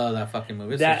 Yeah, I love that fucking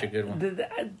movie. It's such a good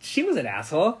one. She was an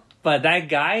asshole, but that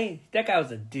guy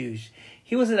was a douche.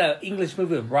 He was in an English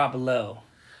movie with Rob Lowe.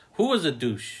 Who was a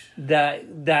douche? That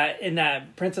in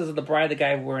that Princess of the Bride, the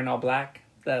guy wearing all black.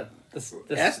 What?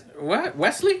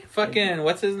 Wesley? Fucking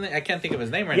what's his name? I can't think of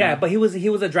his name right now. Yeah, but he was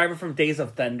a driver from Days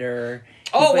of Thunder.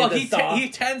 He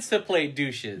tends to play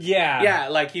douches. Yeah,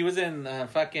 like he was in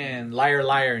fucking Liar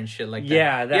Liar and shit like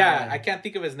that. Yeah, I can't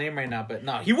think of his name right now, but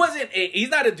no, he wasn't. He's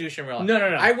not a douche in real life. No.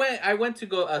 I went to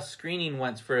go a screening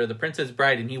once for The Princess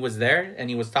Bride, and he was there, and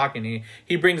he was talking.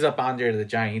 He brings up Andre the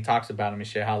Giant. He talks about him and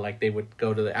shit. How like they would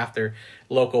go to after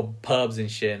local pubs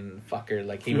and shit, and fucker,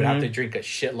 like he would have to drink a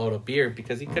shitload of beer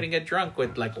because he couldn't get drunk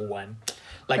with like one.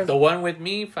 Like the one with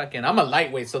me, fucking, I'm a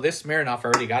lightweight, so this Smirnoff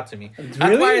already got to me. That's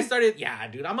why I started,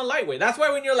 dude, I'm a lightweight. That's why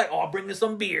when you're like, oh, bring me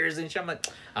some beers and shit, I'm like,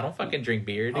 I don't fucking drink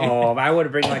beer, dude. Oh, I would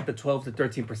have bring like the 12 to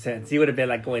 13%. So he would have been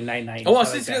like going 9.9. Oh,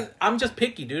 well, I'm just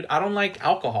picky, dude. I don't like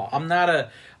alcohol. I'm not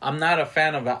a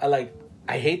fan of, like,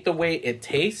 I hate the way it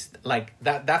tastes. Like,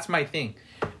 that's my thing.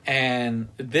 And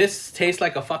this tastes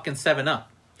like a fucking 7-Up.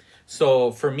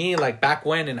 So for me, like back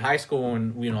when in high school,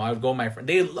 when, you know, I would go with my friend,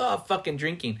 they love fucking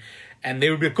drinking. And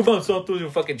they would be, come on, Santos,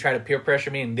 and fucking try to peer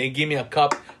pressure me. And they give me a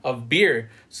cup of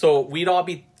beer. So we'd all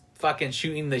be fucking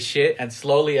shooting the shit, and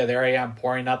slowly there I am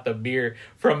pouring out the beer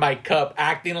from my cup,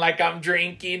 acting like I'm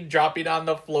drinking, dropping on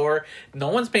the floor. No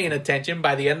one's paying attention.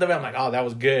 By the end of it, I'm like, oh, that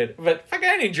was good. But fuck,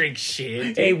 I didn't drink shit.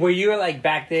 Dude. Hey, were you like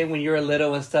back then when you were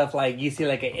little and stuff, like you see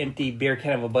like an empty beer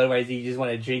can of a Budweiser, you just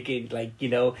want to drink it, like, you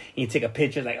know, and you take a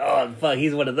picture like, oh, fuck,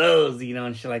 he's one of those, you know,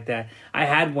 and shit like that. I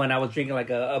had one, I was drinking like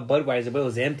a Budweiser, but it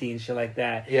was empty and shit like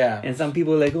that. Yeah. And some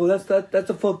people were like, oh, that's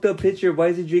a fucked up picture. Why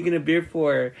is he drinking a beer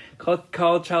for?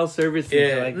 Call child service and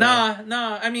shit like that.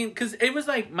 Nah. I mean, because it was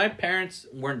like my parents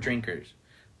weren't drinkers.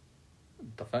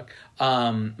 What the fuck?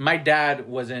 My dad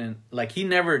wasn't, like, he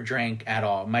never drank at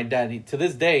all. My dad, to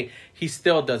this day, he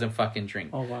still doesn't fucking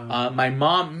drink. Oh, wow. My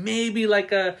mom, maybe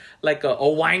like a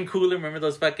wine cooler. Remember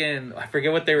those fucking, I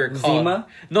forget what they were called. Zima?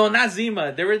 No, not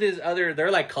Zima. There were these other,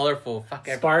 they're like colorful. Fuck.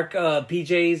 Spark,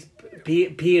 PJs,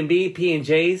 P&B,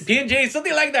 P&Js. P&J,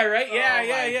 something like that, right?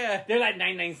 Yeah. They're like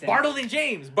 99 cents. Bartle and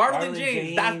James.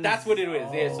 That's what it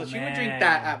was. Yeah, so she would drink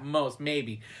that at most,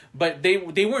 maybe. But they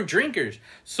weren't drinkers.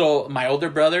 So my older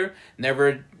brother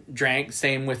never drank.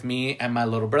 Same with me and my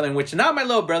little brother. In which now my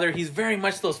little brother, he's very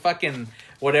much those fucking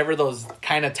whatever those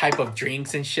kind of type of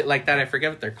drinks and shit like that. I forget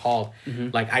what they're called. Mm-hmm.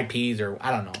 Like IPs or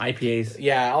I don't know. IPAs.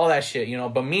 Yeah, all that shit, you know.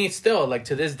 But me still, like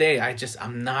to this day,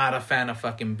 I'm not a fan of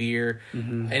fucking beer,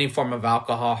 any form of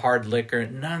alcohol, hard liquor,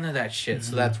 none of that shit.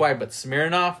 So that's why. But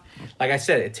Smirnoff, like I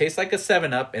said, it tastes like a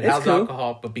 7-Up. It has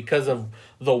alcohol, but because of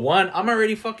the one, I'm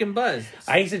already fucking buzzed.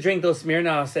 I used to drink those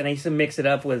Smirnoffs, and I used to mix it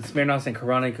up with Smirnoffs and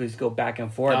Corona because go back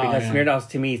and forth. Because Smirnoffs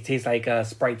to me tastes like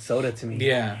Sprite soda to me.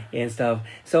 Yeah, and stuff.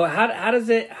 So how does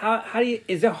it? How do you?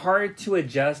 Is it hard to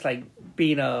adjust, like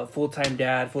being a full-time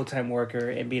dad, full-time worker,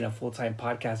 and being a full-time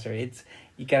podcaster?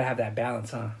 You gotta have that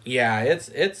balance, huh? Yeah,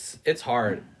 it's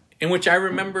hard. In which I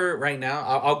remember right now,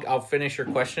 I'll finish your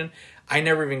question. I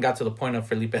never even got to the point of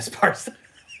Felipe Esparza.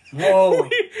 Whoa.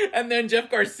 And then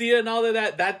Jeff Garcia and all of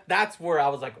that's where I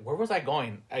was like, where was I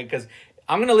going? Because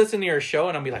I'm going to listen to your show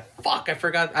and I'll be like, fuck, I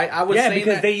forgot. I was saying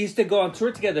because they used to go on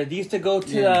tour together. They used to go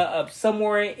to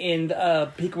somewhere in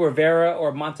Pico Rivera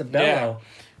or Montebello. Yeah.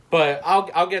 But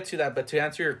I'll get to that. But to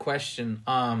answer your question,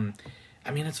 I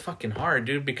mean, it's fucking hard,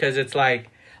 dude, because it's like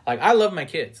I love my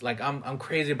kids. Like I'm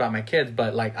crazy about my kids,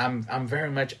 but like I'm very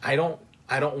much, I don't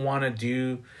want to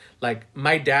do, like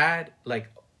my dad, like,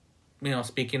 you know,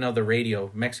 speaking of the radio,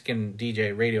 Mexican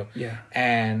DJ radio. Yeah.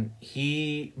 And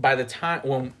he, by the time,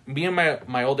 when me and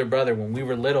my older brother, when we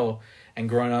were little and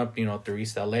growing up, you know, through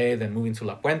East LA, then moving to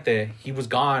La Puente, he was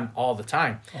gone all the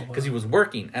time because he was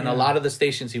working. And a lot of the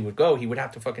stations he would go, he would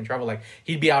have to fucking travel. Like,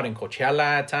 he'd be out in Coachella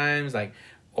at times, like,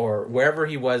 or wherever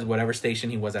he was, whatever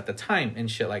station he was at the time and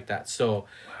shit like that. So,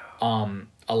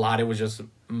 a lot, it was just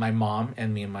my mom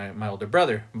and me and my older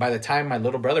brother. By the time my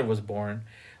little brother was born,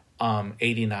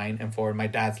 89 and forward, my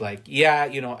dad's like, yeah,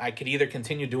 you know, I could either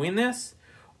continue doing this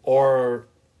or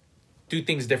do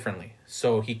things differently.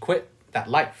 So he quit that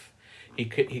life. He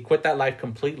quit that life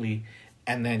completely,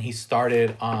 and then he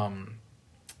started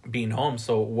being home.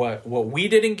 So what we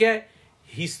didn't get,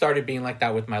 he started being like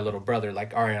that with my little brother.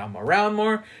 Like, all right, I'm around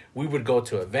more. We would go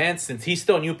to events since he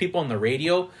still knew people on the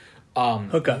radio.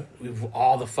 Hook up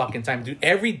all the fucking time, dude.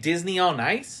 Every Disney on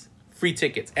Ice, free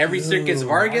tickets. Every Circus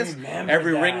Vargas,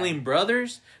 every Ringling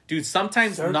Brothers, dude.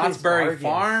 Sometimes Knott's Berry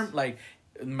Farm, like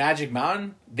Magic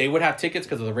Mountain, they would have tickets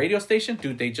because of the radio station,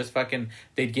 dude. They just fucking,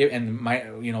 they'd give, and my,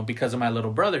 you know, because of my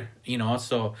little brother, you know,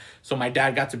 so my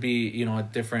dad got to be, you know, a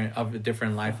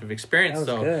different life of experience.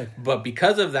 So good. But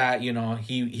because of that, you know,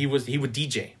 he would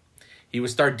DJ. He would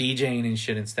start DJing and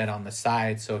shit instead on the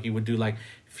side. So he would do like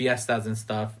fiestas and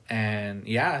stuff, and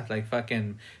yeah, like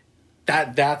fucking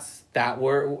that's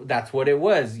what it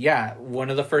was. Yeah, one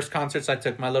of the first concerts I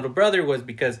took my little brother was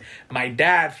because my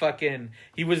dad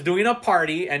he was doing a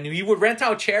party and he would rent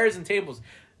out chairs and tables.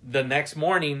 The next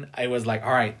morning, I was like,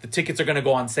 all right, the tickets are going to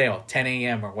go on sale, 10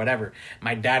 a.m. or whatever.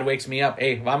 My dad wakes me up.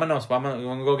 Hey, vámonos, we're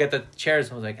going to go get the chairs.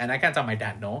 I was like, and I can't tell my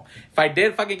dad no. If I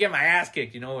did, fucking get my ass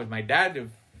kicked, you know, with my dad,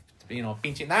 you know,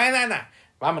 pinche, nah,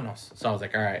 vámonos. So I was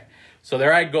like, all right. So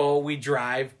there I go. We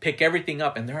drive, pick everything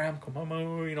up, and there I am. Come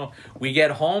on, you know. We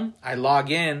get home. I log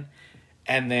in,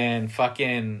 and then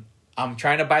fucking, I'm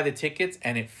trying to buy the tickets,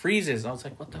 and it freezes. I was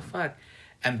like, what the fuck?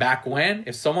 And back when,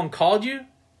 if someone called you,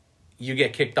 you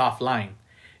get kicked offline.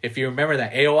 If you remember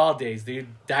that AOL days, dude,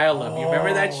 dial up. You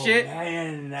remember that shit?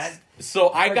 Man,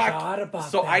 I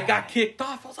got kicked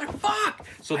off. I was like, fuck.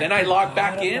 So then I logged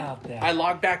back in. I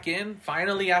logged back in.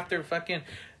 Finally, after fucking,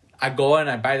 I go and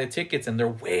I buy the tickets, and they're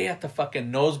way at the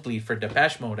fucking nosebleed for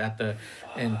Depeche Mode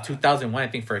in 2001, I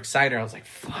think, for Exciter. I was like,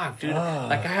 fuck, dude.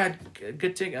 Like, I had a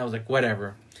good ticket. I was like,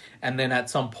 whatever. And then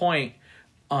at some point,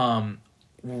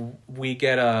 we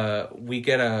get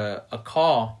a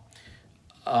call,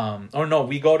 or no,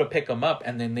 we go to pick them up,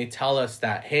 and then they tell us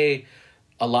that, hey,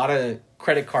 a lot of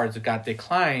credit cards got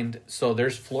declined, so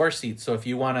there's floor seats. So if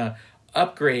you want to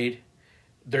upgrade,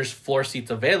 there's floor seats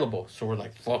available. So we're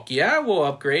like, fuck yeah, we'll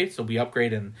upgrade. So we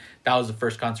upgrade, and that was the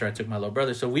first concert I took my little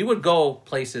brother. So we would go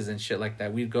places and shit like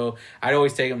that. I'd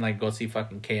always take him, like, go see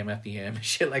fucking KMFDM and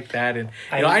shit like that. And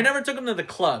I never took him to the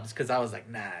clubs because I was like,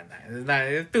 nah,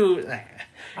 it's too. Nah.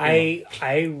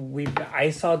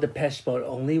 I saw Depeche Mode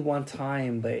only one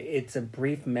time, but it's a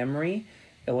brief memory.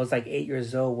 It was like 8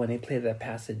 years old when they played at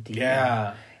Pasadena.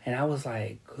 Yeah. And I was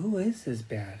like, who is this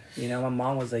band? You know, my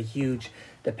mom was a huge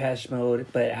Depeche Mode,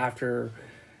 but after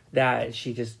that,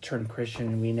 she just turned Christian,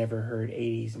 and we never heard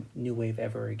 80s new wave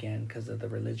ever again because of the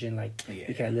religion. Like,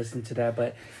 you can't listen to that.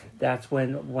 But that's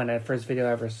when the first video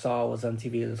I ever saw was on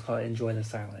TV. It was called Enjoy the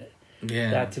Silent.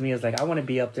 Yeah. That to me is like, I want to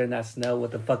be up there in that snow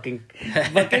with the fucking chair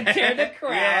the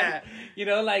crowd. Yeah. You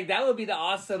know, like, that would be the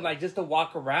awesome, like, just to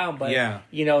walk around. But,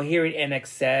 you know, hearing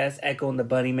NXS, Echo and the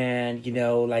Bunnymen, you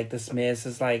know, like the Smiths,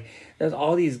 it's like, there's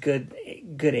all these good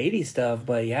 80s stuff.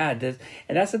 But yeah, and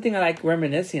that's the thing I like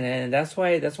reminiscing. And that's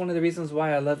one of the reasons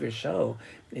why I love your show.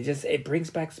 It brings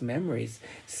back memories.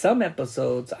 Some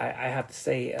episodes, I have to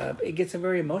say, it gets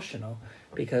very emotional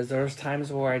because there's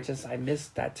times where I miss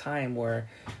that time where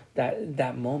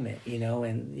that moment, you know,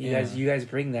 and you guys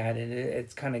bring that, and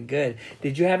it's kind of good.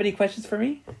 Did you have any questions for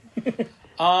me?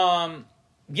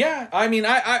 Yeah, I mean,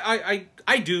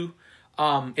 I do.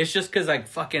 It's just because, like,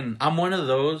 fucking, I'm one of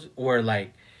those where,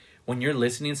 like, when you're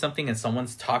listening to something and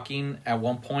someone's talking at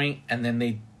one point and then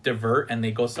they divert and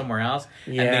they go somewhere else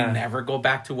and they never go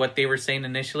back to what they were saying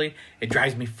initially, it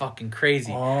drives me fucking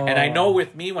crazy. And I know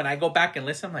with me, when I go back and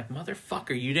listen, I'm like,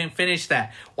 motherfucker, you didn't finish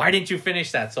that. Why didn't you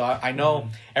finish that? So I know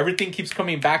everything keeps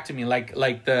coming back to me, like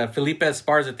the Felipe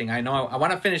Esparza thing. I know I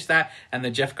want to finish that, and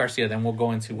the Jeff Garcia, then we'll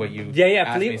go into what you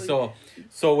asked me.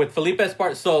 So with Felipe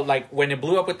Esparza, so, like, when it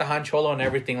blew up with the Han Cholo and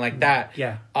everything like that,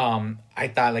 I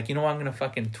thought, like, you know what, I'm gonna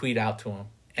fucking tweet out to him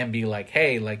and be like,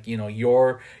 hey, like, you know,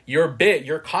 your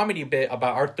comedy bit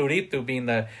about Arturito being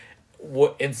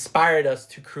what inspired us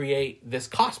to create this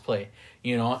cosplay,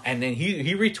 you know. And then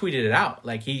he retweeted it out,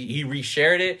 like he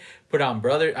reshared it, put it on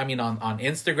on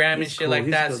Instagram and shit like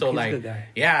that. So like,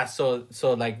 yeah, so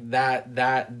like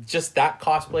that just that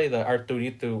cosplay, the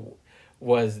Arturito,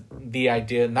 was the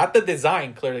idea, not the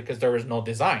design, clearly, because there was no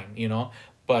design, you know,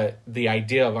 but the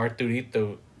idea of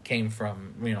Arturito came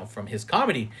from, you know, from his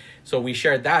comedy. So we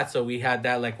shared that. So we had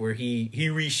that, like, where he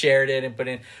reshared it and put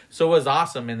in. So it was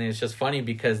awesome. And it's just funny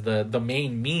because the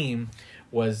main meme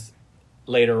was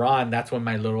later on. That's when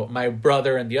my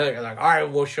brother and the other are like, all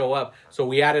right, we'll show up. So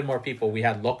we added more people. We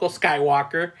had Loco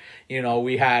Skywalker, you know,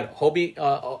 we had Homie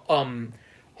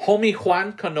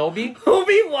Juan Kenobi.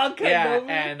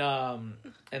 Yeah,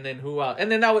 and then who else?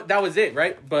 And then that was it,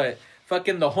 right? But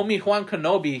fucking the homie Juan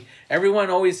Kenobi, everyone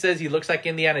always says he looks like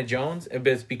Indiana Jones.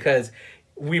 It's because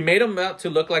we made him out to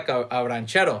look like a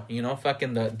ranchero, you know.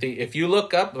 Fucking the if you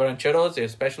look up rancheros,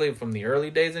 especially from the early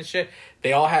days and shit,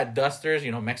 they all had dusters,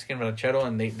 you know, Mexican ranchero,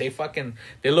 and they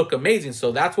look amazing.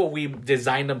 So that's what we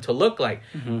designed them to look like.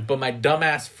 But my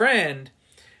dumbass friend,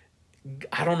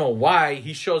 I don't know why,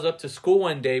 he shows up to school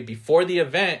one day before the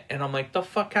event, and I'm like, the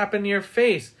fuck happened to your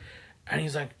face? And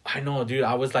he's like, I know, dude.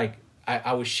 I was like,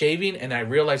 I was shaving, and I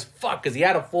realized, fuck, because he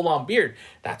had a full-on beard.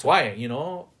 That's why, you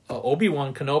know,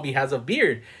 Obi-Wan Kenobi has a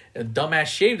beard. A dumbass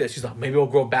shaved it. She's like, maybe it'll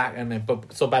grow back. And then,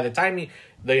 so by the time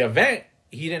the event,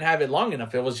 he didn't have it long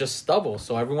enough. It was just stubble.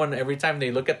 So every time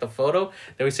they look at the photo,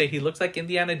 they would say he looks like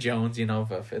Indiana Jones, you know.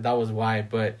 That was why.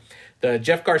 But the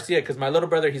Jeff Garcia, because my little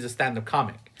brother, he's a stand-up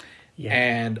comic. Yeah.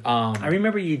 And I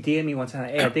remember you DM'd me one time.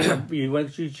 Hey, I think you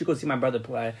should go see my brother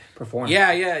perform.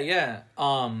 Yeah.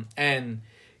 And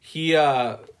he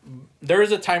there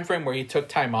was a time frame where he took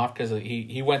time off because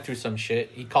he went through some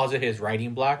shit. He calls it his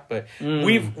writing block, but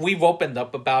we've opened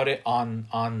up about it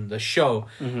on the show,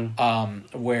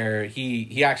 where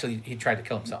he tried to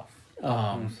kill himself.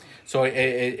 So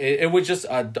it was just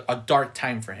a dark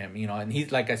time for him, you know. And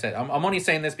he's, like I said, I'm only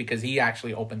saying this because he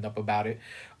actually opened up about it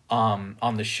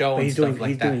on the show, and stuff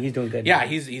like that. He's doing good. Yeah,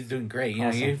 he's doing great. You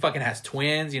know, he fucking has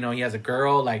twins. You know, he has a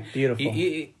girl. Like, beautiful.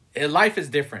 Life is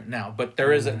different now, but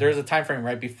there's a time frame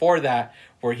right before that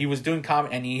where he was doing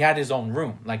comedy and he had his own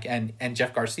room. Like, and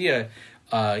Jeff Garcia,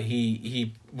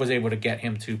 he was able to get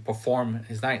him to perform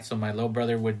his night. So my little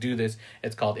brother would do this.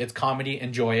 It's called It's Comedy,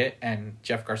 Enjoy It, and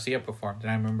Jeff Garcia performed.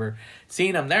 And I remember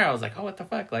seeing him there. I was like, oh, what the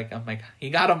fuck? Like, I'm like, he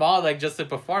got them all, like, just to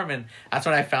perform. And that's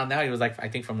when I found out he was, like, I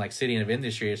think from, like, City of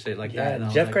Industry or shit like that.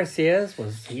 And Jeff Garcia's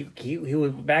was he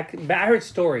was back. I heard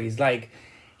stories like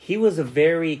he was a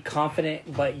very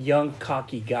confident but young,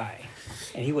 cocky guy.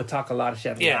 And he would talk a lot of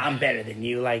shit. Like, I'm better than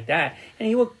you, like that. And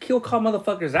he'll call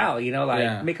motherfuckers out, you know,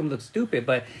 like make them look stupid.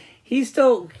 But he's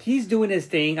doing his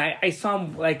thing. I saw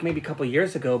him like maybe a couple of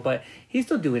years ago, but he's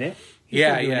still doing it. He's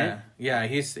a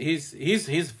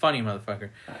funny motherfucker.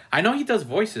 I know he does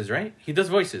voices, right? He does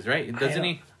voices, right? Doesn't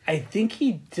he? I think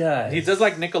he does. He does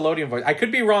like Nickelodeon voice. I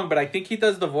could be wrong, but I think he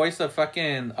does the voice of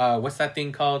fucking what's that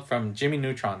thing called from Jimmy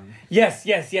Neutron? Yes.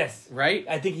 Right?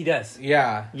 I think he does.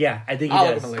 Yeah, I think he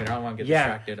I'll does. look at it later. I don't want to get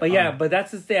distracted. But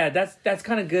that's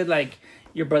kind of good. Like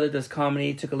your brother does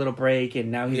comedy, took a little break,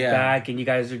 and now he's back, and you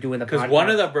guys are doing the podcast. Because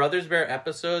one of the Brothers Bear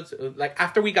episodes, like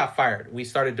after we got fired, we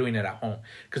started doing it at home.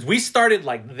 Because we started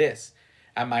like this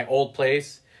at my old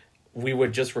place. We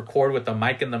would just record with the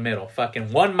mic in the middle.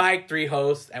 Fucking one mic, 3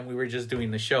 hosts, and we were just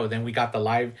doing the show. Then we got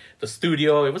the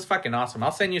studio. It was fucking awesome.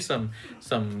 I'll send you some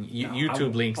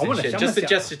YouTube links and shit.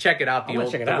 Just to check it out,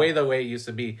 the way it used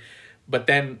to be. But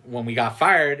then when we got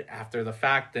fired after the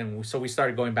fact, so we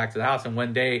started going back to the house. And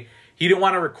one day he didn't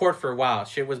want to record for a while.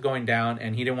 Shit was going down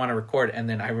and he didn't want to record. And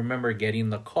then I remember getting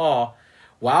the call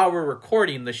while we're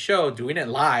recording the show, doing it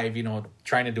live, you know,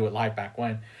 trying to do it live back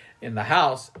when in the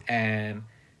house, and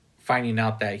finding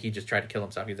out that he just tried to kill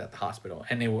himself. He's at the hospital,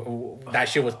 and that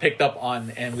shit was picked up on,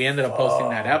 and we ended up posting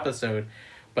that episode.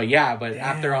 But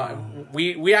after all,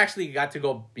 we actually got to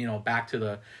go, you know, back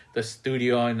to the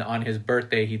studio, and on his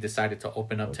birthday he decided to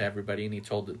open up to everybody, and he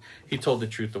told the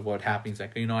truth of what happened. He's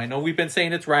like, you know, I know we've been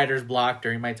saying it's writer's block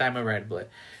during my time at Red Blood,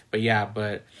 but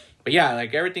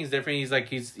like everything's different. He's like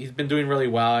he's been doing really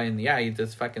well, and he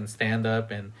does fucking stand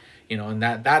up, and you know, and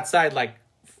that side, like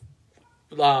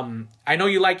I know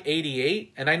you like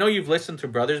 88, and I know you've listened to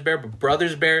Brothers Bear, but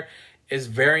Brothers Bear is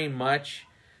very much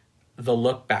the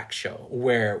look back show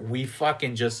where we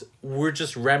fucking we're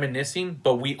just reminiscing,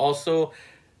 but we also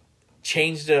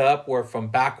changed it up where from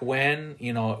back when,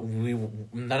 you know,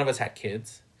 none of us had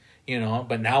kids, you know,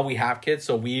 but now we have kids,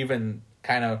 so we even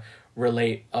kind of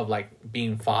relate of like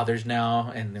being fathers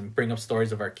now, and then bring up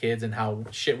stories of our kids and how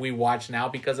shit we watch now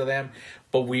because of them.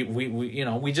 But we you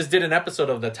know, we just did an episode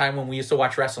of the time when we used to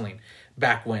watch wrestling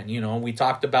back when, you know, we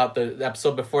talked about the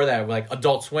episode before that, like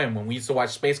Adult Swim, when we used to watch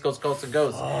Space Ghost Coast to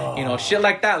Ghost, you know, shit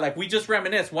like that. Like we just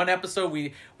reminisce. One episode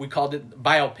we called it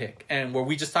Biopic, and where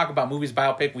we just talk about movies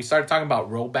biopic. We started talking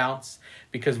about Roll Bounce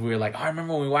because we were like, I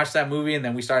remember when we watched that movie, and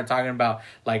then we started talking about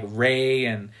like Ray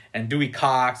and Dewey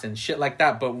Cox and shit like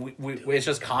that. But we it's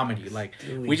just comedy. Like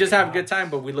we just have a good time.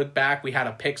 But we look back, we had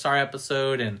a Pixar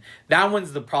episode, and that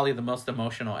one's probably the most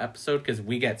emotional episode because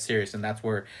we get serious, and that's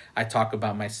where I talk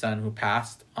about my son who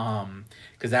passed.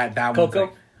 Because that Coco?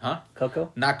 One's like,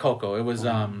 Coco? Not Coco. It was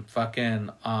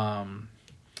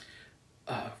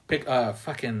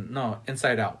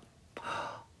Inside Out.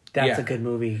 That's a good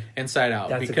movie. Inside Out.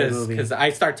 That's a good movie. Because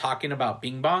I start talking about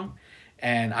Bing Bong,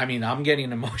 and I mean, I'm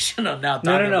getting emotional now.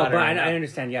 No, but I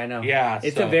understand. Yeah, I know. Yeah,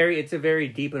 it's a very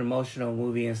deep and emotional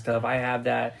movie and stuff. I have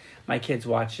that. My kids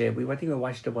watch it. I think we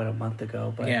watched it a month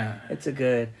ago, but it's a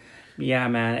good. Yeah,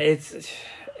 man. It's,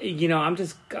 you know, I'm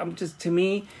just to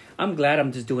me, I'm glad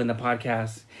I'm just doing the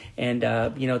podcast, and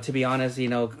you know, to be honest, you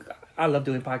know, I love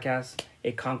doing podcasts.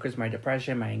 It conquers my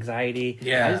depression, my anxiety.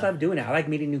 Yeah. I just love doing it. I like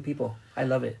meeting new people. I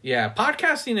love it. Yeah,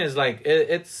 podcasting is like,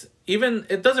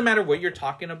 it doesn't matter what you're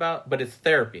talking about, but it's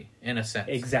therapy in a sense.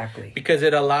 Exactly. Because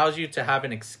it allows you to have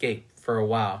an escape for a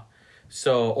while.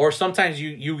 So, or sometimes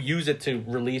you use it to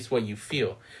release what you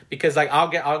feel. Because like, I'm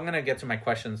going to get to my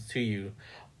questions to you.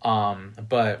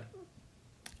 But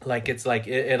like, it's like,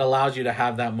 it allows you to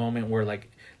have that moment where like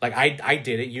I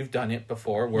did it. You've done it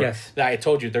before. Where I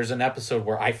told you there's an episode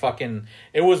where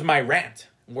it was my rant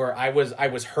where I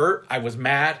was hurt. I was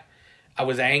mad. I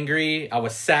was angry. I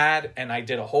was sad. And I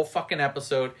did a whole fucking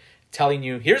episode telling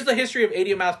you, here's the history of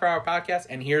 80 miles per hour podcast.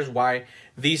 And here's why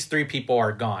these 3 people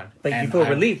are gone. Like, you feel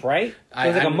relief, right?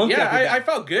 I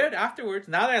felt good afterwards.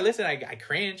 Now that I listen, I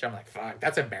cringe. I'm like, fuck,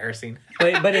 that's embarrassing.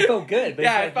 But it felt good.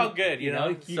 It felt good. You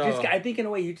know, I think in a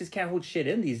way you just can't hold shit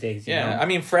in these days. You know? I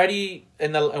mean, Freddie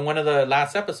in one of the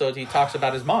last episodes, he talks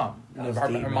about his mom,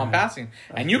 her mom passing,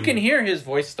 and you can hear his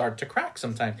voice start to crack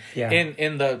sometimes. Yeah.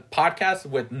 In the podcast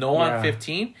with Noah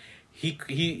 15,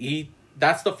 he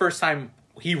that's the first time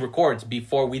he records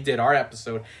before we did our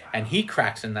episode, and he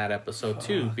cracks in that episode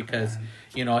too because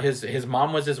you know his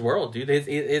mom was his world, dude.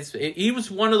 He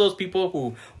was one of those people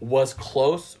who was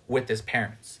close with his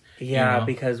parents. Yeah, you know?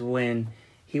 Because when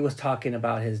he was talking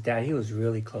about his dad, he was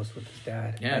really close with his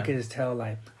dad. Yeah, I could just tell,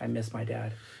 like, I miss my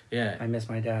dad. Yeah, I miss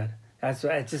my dad. That's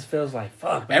what it just feels like.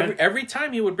 Fuck, man. Every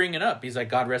time he would bring it up, he's like,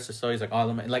 God rest his soul. He's like, all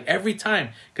of my, like every time,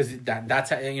 because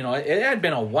that's how, you know, it had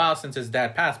been a while since his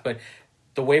dad passed, but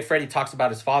the way Freddie talks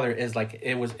about his father is like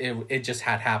it just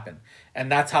had happened,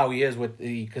 and that's how he is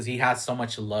because he has so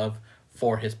much love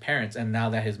for his parents, and now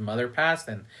that his mother passed,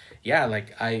 and yeah,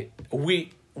 like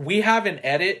we have an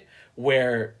edit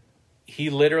where he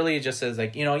literally just says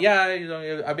like,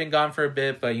 yeah, I've been gone for a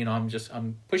bit, but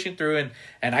I'm pushing through,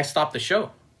 and I stopped the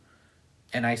show,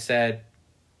 and I said,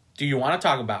 do you want to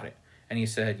talk about it? And he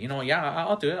said, yeah,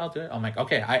 I'll do it. I'm like,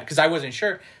 okay, because I wasn't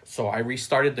sure. So I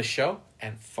restarted the show,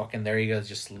 and fucking there he goes,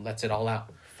 just lets it all out.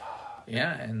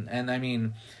 Yeah, and I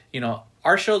mean,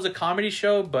 our show's a comedy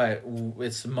show, but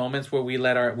it's moments where we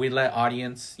let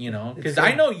audience, because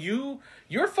I know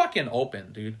you're fucking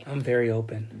open, dude. I'm very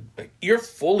open. You're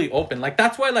fully open. Like,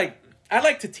 that's why, like, I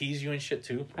like to tease you and shit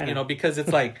too, because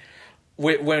it's like,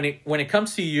 when it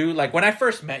comes to you, like, when I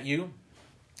first met you,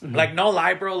 mm-hmm. like, no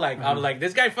lie, bro, like, mm-hmm. I'm like,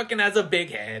 this guy fucking has a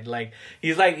big head. Like,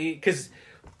 he's like, because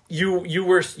you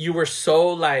were so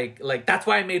like that's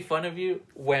why I made fun of you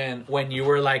when you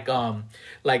were like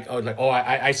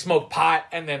I smoked pot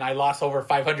and then I lost over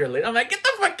 500 liters. I'm like, get the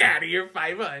fuck out of here,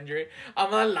 500.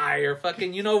 I'm a liar.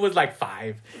 Fucking, it was like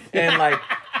 5. And like,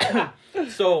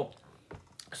 so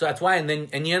that's why.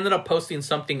 And you ended up posting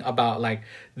something about like,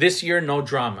 this year, no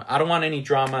drama. I don't want any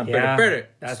drama.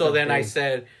 Yeah, so then I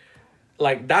said,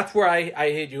 like, that's where I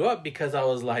hit you up, because I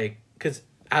was like, because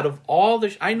out of all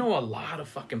I know a lot of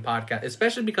fucking podcasts,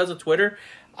 especially because of Twitter.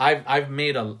 I've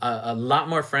made a lot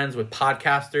more friends with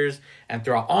podcasters, and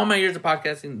throughout all my years of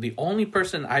podcasting, the only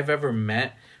person I've ever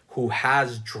met who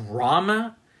has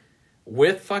drama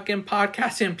with fucking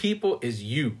podcasting people is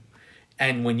you.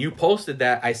 And when you posted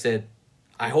that, I said,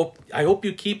 I hope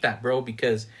you keep that, bro,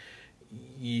 because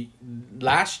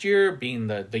last year being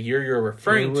the year you're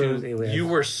referring to, you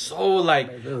were so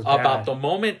like about the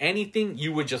moment anything,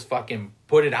 you would just fucking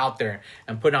put it out there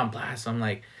and put it on blast. I'm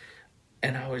like,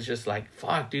 and I was just like,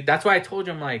 fuck, dude. That's why I told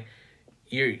you, I'm like,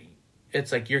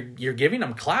 it's like you're giving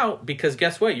them clout, because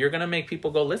guess what? You're gonna make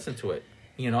people go listen to it.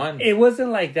 And it wasn't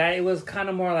like that. It was kind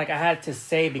of more like I had to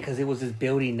say, because it was just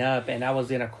building up, and I was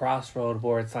in a crossroad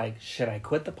where it's like, should I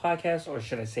quit the podcast or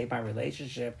should I save my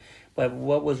relationship? But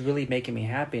what was really making me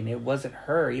happy, and it wasn't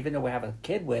her, even though we have a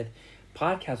kid with,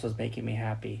 podcast was making me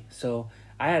happy. So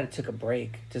I had to take a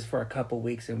break just for a couple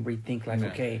weeks and rethink, like,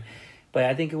 okay. But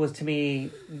I think it was, to me,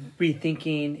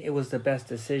 rethinking, it was the best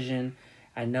decision.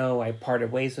 I know I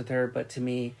parted ways with her, but to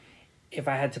me, if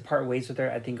I had to part ways with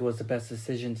her, I think it was the best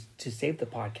decision to save the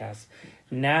podcast.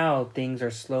 Now things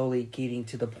are slowly getting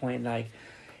to the point, like,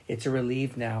 it's a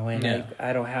relief now, and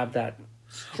I don't have that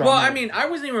strong... Well, I mean, I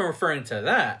wasn't even referring to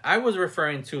that. I was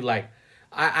referring to, like,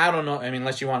 I don't know, I mean,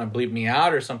 unless you want to bleep me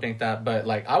out or something like that, but,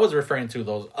 like, I was referring to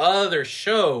those other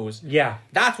shows. Yeah.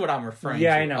 That's what I'm referring to.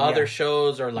 Yeah, I know. Other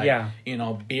shows, or, like,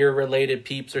 beer-related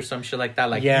peeps or some shit like that.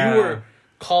 Like, you were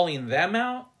calling them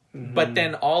out. Mm-hmm. But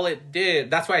then all it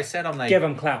did, that's why I said, I'm like, give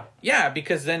them clout. Yeah,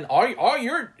 because then all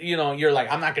you're, you're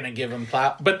like, I'm not going to give him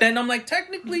clout. But then I'm like,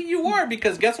 technically you are,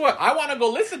 because guess what? I want to go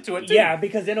listen to it too. Yeah,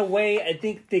 because in a way, I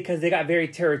think because they got very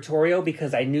territorial,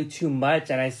 because I knew too much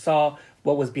and I saw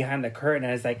what was behind the curtain.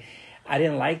 And I was like, I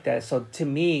didn't like that. So to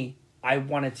me, I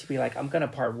wanted to be like, I'm going to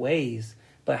part ways.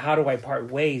 But how do I part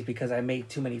ways? Because I made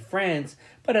too many friends.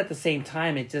 But at the same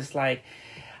time, it's just like,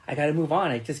 I got to move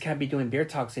on. I just can't be doing beer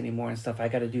talks anymore and stuff. I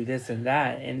got to do this and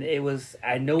that. And it was,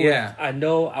 I know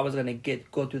I was going to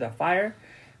go through that fire,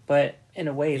 but in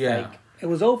a way, it's like, it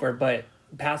was over. But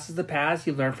past is the past.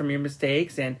 You learn from your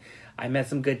mistakes, and I met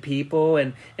some good people.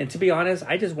 And to be honest,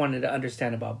 I just wanted to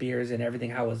understand about beers and everything,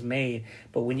 how it was made.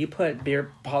 But when you put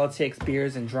beer politics,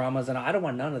 beers, and dramas, and I don't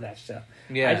want none of that stuff.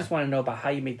 Yeah. I just want to know about how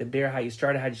you make the beer, how you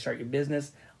started, how you start your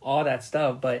business, all that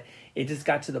stuff. But it just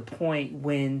got to the point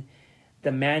when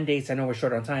the mandates, I know we're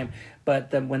short on time,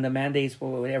 but when the mandates,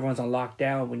 when everyone's on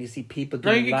lockdown, when you see people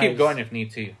doing you can keep going if need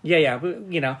to. Yeah,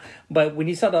 but when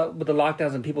you saw with the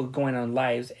lockdowns and people going on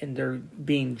lives and they're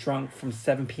being drunk from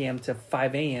 7 p.m. to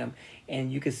 5 a.m.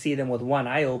 and you could see them with one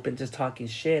eye open just talking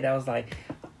shit, I was like,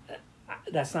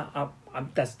 that's not,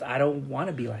 I don't want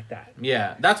to be like that.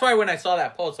 Yeah, that's why when I saw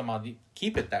that post, I'm like,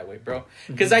 keep it that way, bro.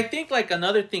 Because I think, like,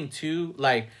 another thing too,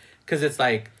 like, because it's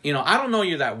like, I don't know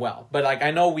you that well, but like,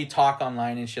 I know we talk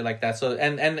online and shit like that. So,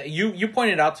 and you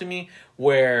pointed out to me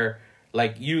where,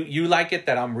 like, you like it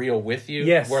that I'm real with you.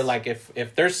 Yes. Where, like,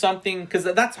 if there's something, because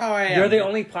that's how I am. You're the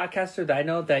only podcaster that I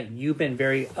know that you've been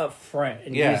very upfront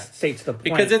and you say to the point.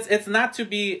 Because it's not to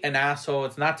be an asshole,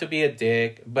 it's not to be a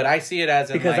dick, but I see it as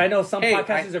in, because like, I know some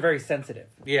podcasters are very sensitive.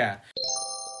 Yeah.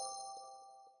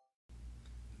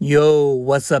 Yo,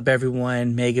 what's up,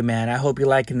 everyone? Mega Man. I hope you're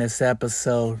liking this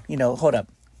episode. Hold up.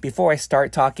 Before I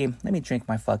start talking, let me drink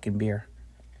my fucking beer.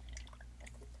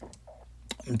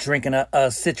 I'm drinking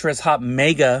a citrus hop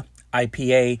mega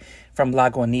IPA from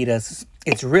Lagunitas.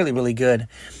 It's really, really good.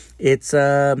 It's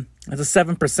a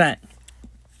 7%.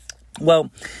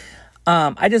 Well,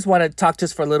 I just want to talk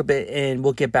just for a little bit, and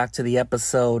we'll get back to the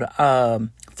episode.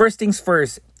 First things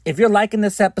first, if you're liking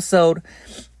this episode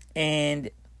and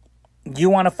you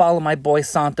want to follow my boy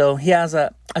Santo, he has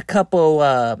a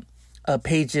couple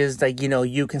pages that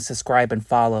you can subscribe and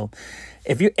follow.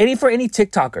 If you for any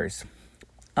TikTokers,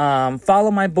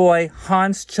 follow my boy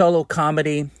Hans Cholo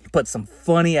Comedy. He puts some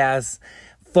funny ass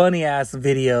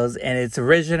videos, and it's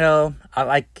original.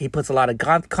 He puts a lot of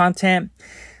content.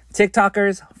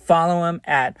 TikTokers, follow him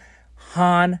at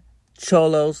Han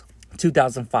Cholos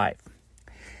 2005.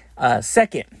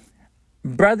 Second,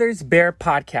 Brothers Bear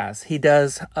Podcast. He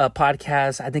does a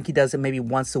podcast. I think he does it maybe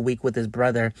once a week with his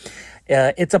brother.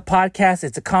 It's a podcast.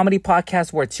 It's a comedy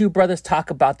podcast where two brothers talk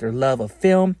about their love of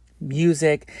film,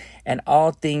 music, and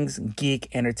all things geek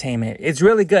entertainment. It's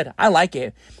really good. I like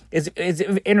it. It's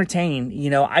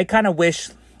entertaining. I kind of wish,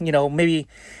 maybe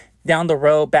down the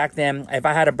road back then, if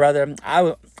I had a brother,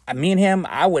 me and him,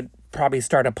 I would probably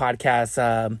start a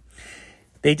podcast.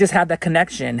 They just have that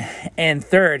connection. And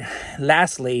third,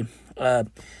 lastly,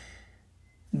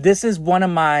 this is one of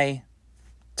my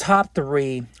top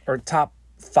 3 or top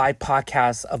 5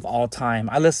 podcasts of all time.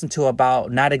 I listen to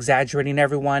about, not exaggerating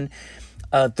everyone,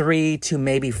 3 to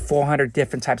maybe 400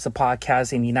 different types of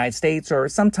podcasts in the United States or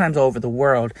sometimes over the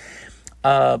world.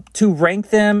 To rank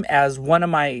them as one of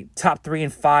my top 3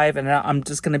 and 5, and I'm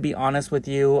just going to be honest with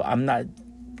you. I'm not,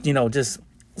 just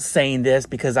saying this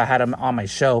because I had him on my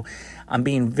show. I'm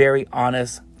being very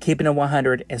honest, keeping it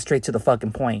 100 and straight to the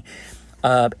fucking point.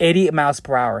 88 miles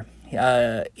per hour.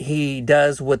 He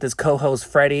does with his co-host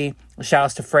Freddie.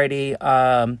 Shouts to Freddie.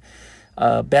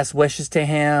 Best wishes to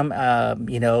him.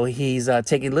 He's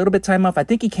taking a little bit of time off. I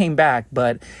think he came back,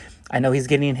 but I know he's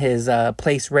getting his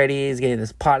place ready. He's getting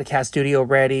his podcast studio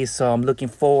ready. So I'm looking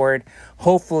forward,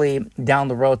 hopefully down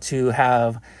the road, to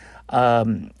have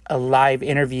a live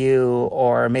interview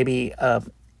or maybe a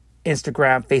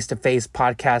Instagram face-to-face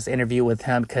podcast interview with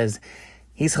him, because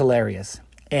he's hilarious.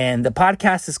 And the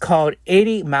podcast is called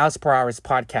 80 Miles Per Hour's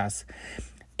Podcast.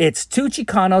 It's two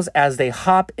Chicanos as they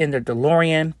hop in their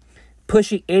DeLorean,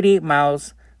 pushing 88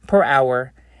 miles per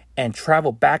hour, and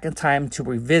travel back in time to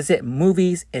revisit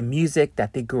movies and music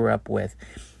that they grew up with.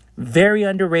 Very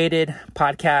underrated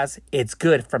podcast. It's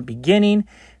good from beginning,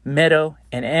 middle,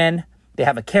 and end. They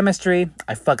have a chemistry.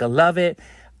 I fucking love it.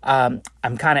 I'm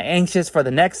kind of anxious for the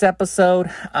next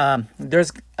episode.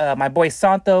 There's my boy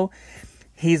Santo.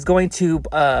 He's going to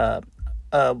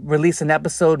release an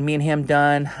episode, me and him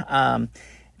done.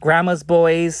 Grandma's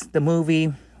Boys, the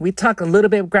movie. We talk a little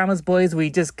bit of Grandma's Boys.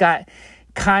 We just got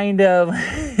kind of,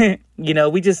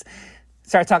 we just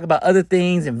started talking about other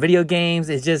things and video games.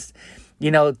 It's just,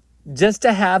 just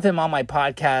to have him on my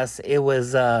podcast, it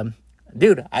was,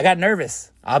 dude, I got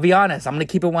nervous. I'll be honest. I'm going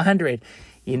to keep it 100.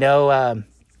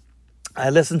 I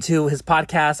listened to his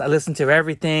podcast. I listened to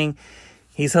everything.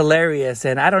 He's hilarious.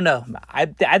 And I don't know. I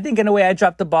think in a way I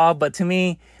dropped the ball, but to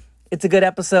me, it's a good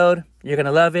episode. You're going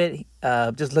to love it.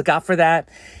 Just look out for that.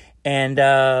 And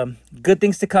good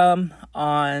things to come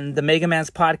on the Mega Man's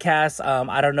podcast.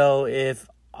 I don't know if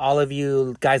all of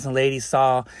you guys and ladies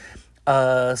saw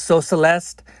So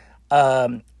Celeste,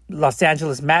 Los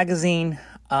Angeles Magazine.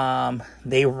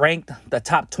 They ranked the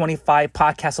top 25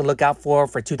 podcasts to look out for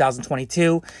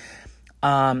 2022.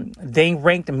 They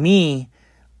ranked me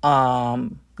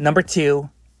number 2.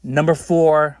 Number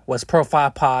 4 was Profile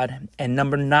Pod, and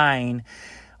number 9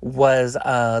 was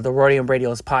the Rodeo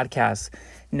Radio's podcast.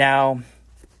 Now,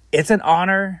 it's an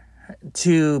honor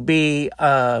to be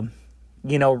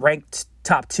ranked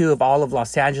top 2 of all of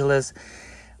Los Angeles.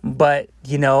 But,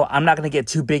 I'm not going to get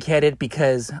too big-headed,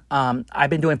 because I've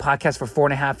been doing podcasts for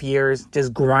 4.5 years,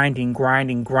 just grinding.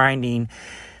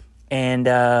 And,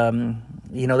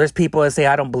 there's people that say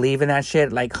I don't believe in that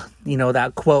shit. Like,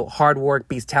 that quote, hard work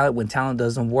beats talent when talent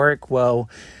doesn't work. Well,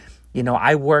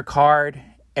 I work hard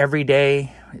every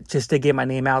day just to get my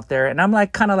name out there. And I'm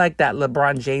kind of like that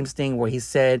LeBron James thing where he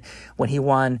said when he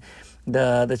won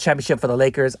the championship for the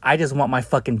Lakers, I just want my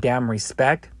fucking damn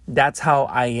respect. That's how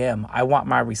I am. I want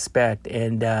my respect.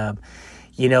 And,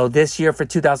 this year for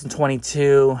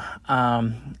 2022,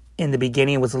 in the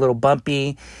beginning was a little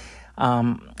bumpy.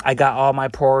 I got all my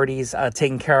priorities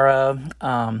taken care of.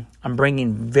 I'm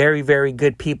bringing very, very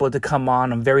good people to come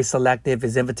on. I'm very selective.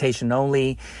 It's invitation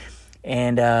only.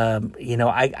 And,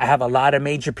 I have a lot of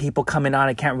major people coming on.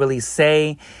 I can't really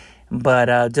say,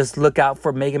 But just look out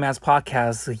for Mega Man's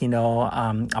podcast.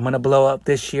 I'm going to blow up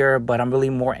this year, but I'm really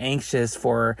more anxious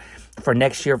for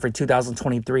next year, for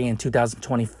 2023 and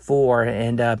 2024.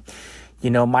 And,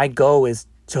 my goal is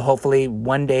to hopefully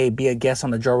one day be a guest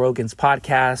on the Joe Rogan's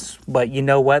podcast. But you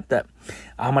know what?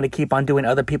 I'm going to keep on doing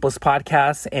other people's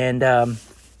podcasts. And,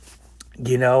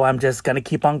 I'm just going to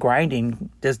keep on grinding.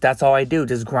 That's all I do.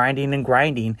 Just grinding and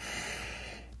grinding.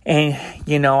 And,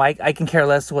 I can care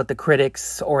less what the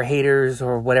critics or haters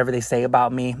or whatever they say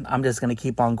about me. I'm just going to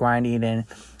keep on grinding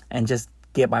and just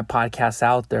get my podcasts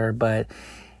out there. But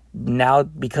now,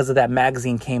 because of that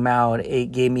magazine came out,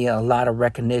 it gave me a lot of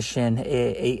recognition.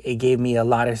 It gave me a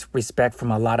lot of respect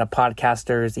from a lot of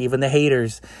podcasters, even the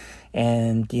haters.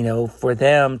 And, for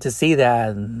them to see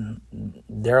that,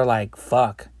 they're like,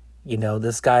 fuck,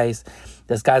 this guy's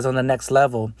on the next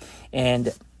level.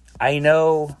 And I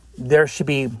know there should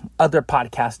be other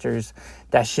podcasters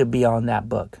that should be on that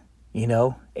book,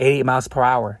 88 miles per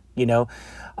hour,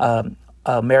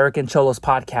 American Cholos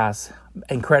podcast,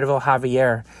 Incredible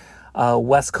Javier,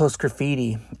 West Coast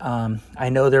Graffiti. I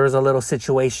know there was a little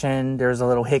situation, there's a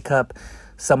little hiccup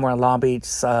somewhere in Long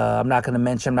Beach. I'm not going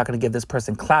to give this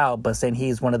person clout, but saying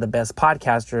he's one of the best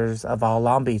podcasters of all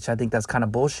Long Beach. I think that's kind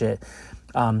of bullshit.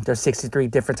 There's 63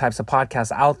 different types of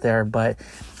podcasts out there, but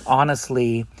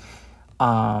honestly,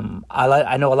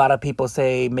 I know a lot of people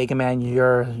say, Mega Man,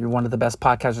 you're one of the best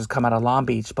podcasters come out of Long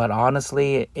Beach. But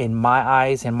honestly, in my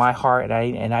eyes, in my heart,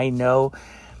 and I know,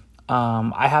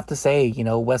 I have to say,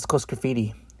 West Coast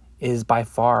Graffiti is by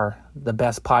far the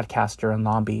best podcaster in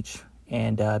Long Beach.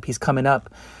 And he's coming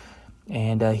up,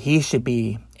 and he should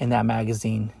be in that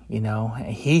magazine.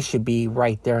 He should be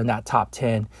right there in that top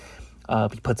 10.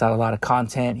 He puts out a lot of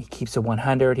content. He keeps it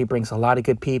 100. He brings a lot of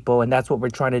good people, and that's what we're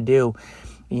trying to do.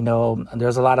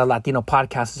 There's a lot of Latino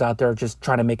podcasters out there just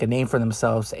trying to make a name for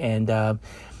themselves, and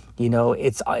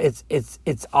it's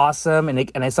awesome.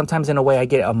 And I sometimes, in a way, I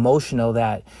get emotional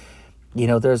that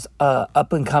there's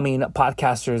up and coming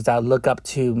podcasters that look up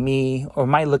to me or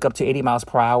might look up to 80 miles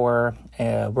per hour,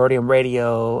 Rhodium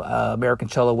Radio, American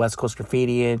Cholo, West Coast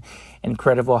Graffiti, and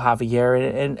Incredible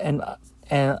Javier,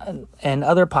 and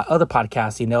other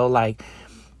podcasts.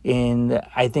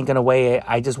 I think in a way,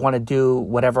 I just want to do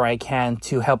whatever I can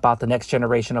to help out the next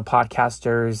generation of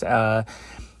podcasters.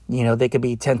 They could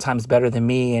be 10 times better than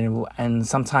me. And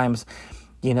sometimes,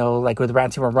 like with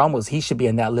Rantima Ramos, he should be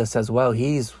in that list as well.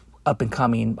 He's up and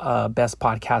coming, best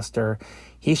podcaster.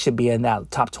 He should be in that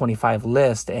top 25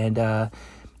 list. And,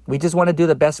 we just want to do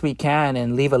the best we can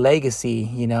and leave a legacy,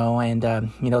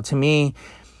 to me,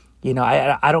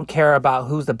 I don't care about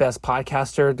who's the best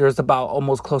podcaster. There's about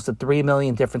almost close to 3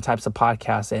 million different types of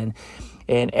podcasts.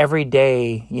 And every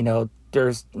day,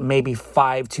 there's maybe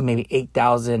 5 to maybe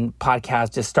 8,000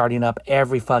 podcasts just starting up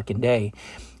every fucking day.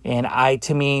 And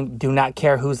to me, do not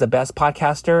care who's the best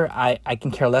podcaster. I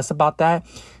can care less about that.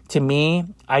 To me,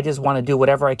 I just want to do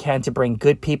whatever I can to bring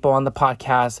good people on the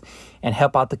podcast and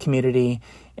help out the community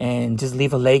and just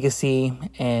leave a legacy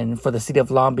and for the city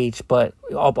of Long Beach, but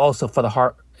also for the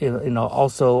heart.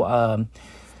 Also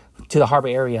to the harbor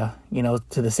area,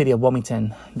 to the city of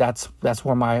Wilmington. That's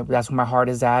where my heart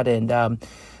is at, and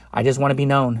I just want to be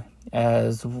known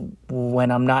as,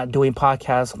 when I'm not doing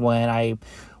podcasts, when I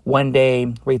one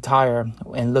day retire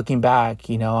and looking back,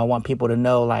 I want people to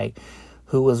know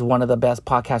who was one of the best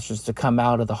podcasters to come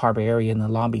out of the harbor area in the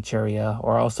Long Beach area,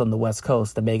 or also in the West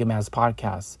Coast, the Mega Man's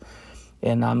podcast.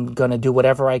 And I'm gonna do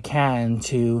whatever I can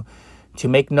to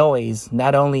make noise,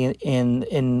 not only in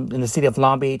the city of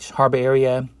Long Beach, harbor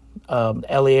area,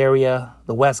 LA area,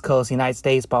 the West Coast, United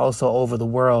States, but also over the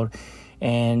world.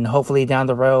 And hopefully down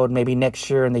the road, maybe next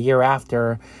year and the year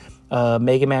after,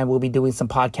 Mega Man will be doing some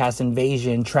podcast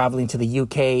invasion, traveling to the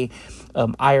UK,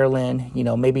 Ireland,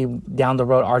 maybe down the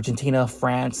road, Argentina,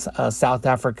 France, South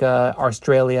Africa,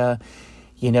 Australia,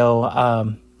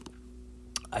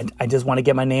 I just want to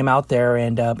get my name out there,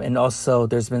 and also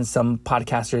there's been some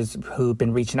podcasters who've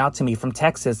been reaching out to me from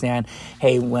Texas, and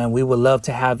hey, when we would love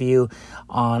to have you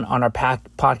on our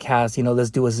podcast, let's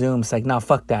do a Zoom. It's like, no,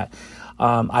 fuck that.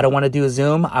 I don't want to do a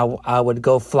Zoom. I would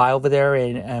go fly over there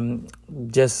and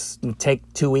just take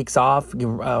 2 weeks off,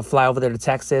 fly over there to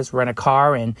Texas, rent a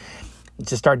car, and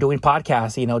just start doing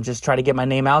podcasts. Just try to get my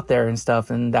name out there and stuff,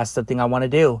 and that's the thing I want to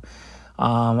do.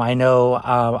 I know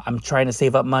I'm trying to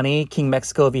save up money. King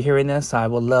Mexico, if you're hearing this, I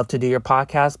would love to do your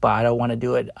podcast, but I don't want to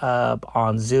do it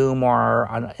on Zoom or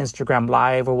on Instagram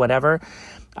Live or whatever.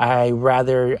 I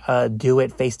rather do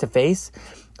it face to face.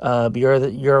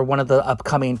 You're one of the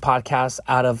upcoming podcasts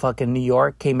out of fucking New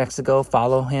York, King Mexico.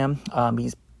 Follow him.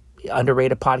 He's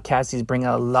underrated podcast. He's bringing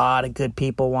a lot of good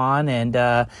people on,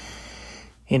 and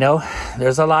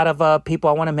there's a lot of people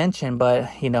I want to mention, but,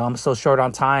 I'm so short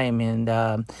on time. And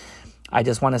I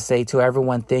just want to say to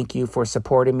everyone, thank you for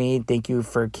supporting me. Thank you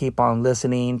for keep on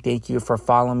listening. Thank you for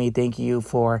following me. Thank you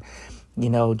for,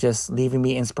 just leaving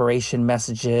me inspiration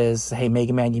messages. Hey,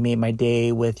 Mega Man, you made my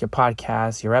day with your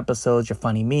podcast, your episodes, your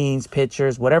funny memes,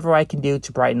 pictures, whatever I can do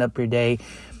to brighten up your day.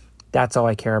 That's all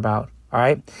I care about. All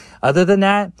right. Other than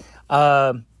that,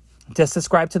 just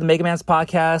subscribe to the Mega Man's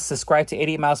podcast. Subscribe to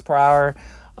 88 Miles Per Hour.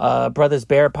 Brothers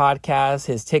Bear podcast,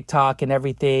 his TikTok and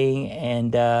everything,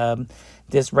 and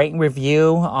just rate and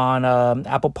review on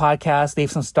Apple Podcasts, leave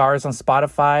some stars on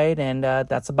Spotify, and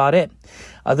that's about it.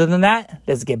 Other than that,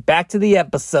 let's get back to the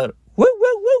episode. Woo,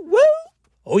 woo, woo, woo!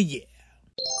 Oh, yeah.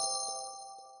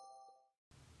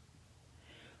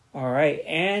 All right,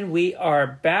 and we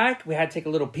are back. We had to take a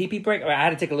little pee-pee break, or I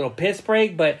had to take a little piss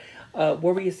break, but what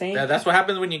were you saying? Yeah, that's what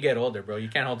happens when you get older, bro. You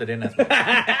can't hold it in as much.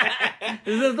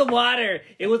 This is the water.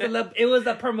 It was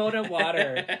a promoted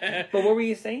water. But what were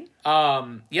you saying?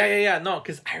 Yeah. No,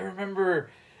 because I remember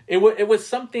it was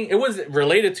something. It was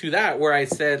related to that where I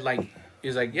said like, he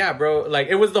was like, yeah, bro. Like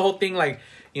it was the whole thing. Like,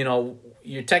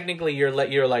 you're technically you're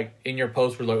like in your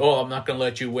post we're like, oh, I'm not gonna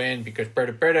let you win because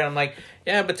Berta. I'm like,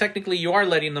 yeah, but technically you are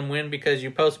letting them win because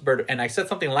you post Berta. And I said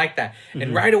something like that,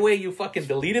 and right away you fucking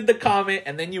deleted the comment,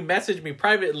 and then you messaged me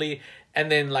privately, and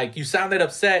then like you sounded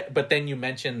upset, but then you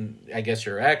mentioned I guess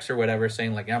your ex or whatever,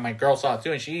 saying like, yeah, my girl saw it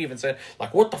too, and she even said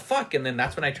like, what the fuck? And then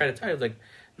that's when I tried to tell you like,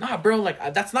 nah, bro,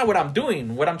 like that's not what I'm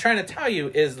doing. What I'm trying to tell you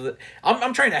is that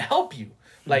I'm trying to help you.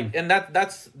 Like, and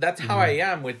that's how I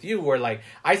am with you, where like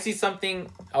I see something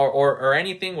or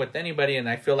anything with anybody, and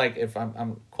I feel like if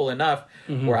I'm cool enough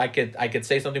where I could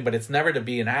say something, but it's never to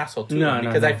be an asshole to them,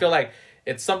 because I feel like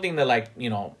it's something that like,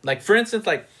 like for instance,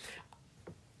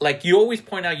 like you always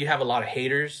point out you have a lot of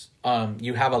haters,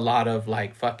 you have a lot of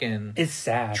like fucking it's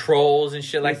sad trolls and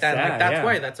shit like that. Sad, like that's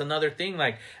why that's another thing.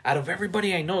 Like out of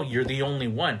everybody I know, you're the only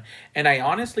one, and I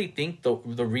honestly think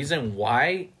the reason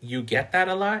why you get that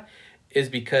a lot is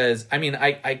because, I mean,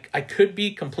 I could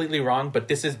be completely wrong, but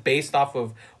this is based off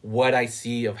of what I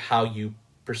see of how you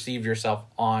perceive yourself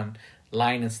online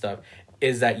and stuff,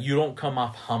 is that you don't come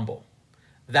off humble.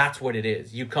 That's what it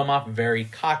is. You come off very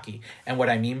cocky. And what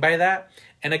I mean by that,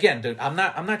 and again, dude, I'm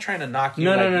not trying to knock you.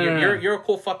 No. You're a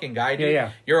cool fucking guy, dude.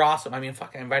 Yeah. You're awesome. I mean,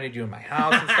 fuck, I invited you in my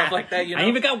house and stuff like that, I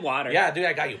even got water. Yeah, dude,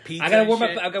 I got you pizza. I gotta warm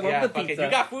up the pizza.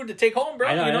 You got food to take home, bro.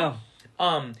 I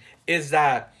know. Is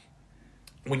that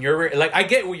when you're like, I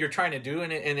get what you're trying to do,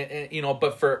 and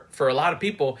but for a lot of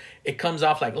people, it comes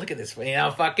off like, look at this,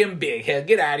 fucking big head,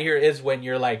 get out of here. Is when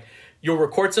you're like, you'll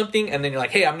record something, and then you're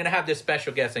like, hey, I'm gonna have this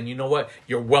special guest, and you know what?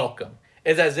 You're welcome.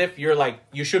 It's as if you're like,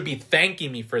 you should be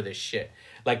thanking me for this shit.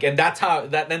 Like, and that's how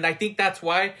that. And I think that's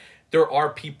why there are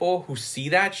people who see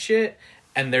that shit,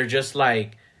 and they're just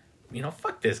like,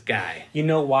 fuck this guy. You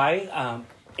know why?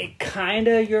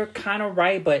 You're kind of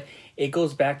right, but it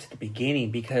goes back to the beginning,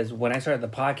 because when I started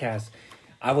the podcast,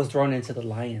 I was thrown into the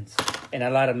lions, and a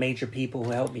lot of major people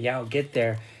who helped me out get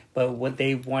there, but what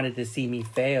they wanted to see me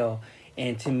fail.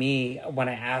 And to me, when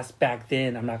I asked back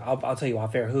then, I'll tell you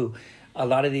off air who, a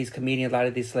lot of these comedians, a lot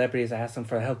of these celebrities, I asked them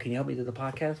for help. Can you help me do the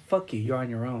podcast? Fuck you, you're on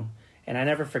your own. And I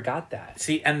never forgot that.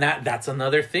 See, and that's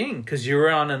another thing, because you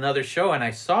were on another show and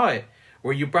I saw it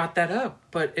where you brought that up,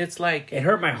 but it's like, it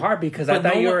hurt my heart because I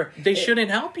thought they shouldn't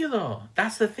help you though.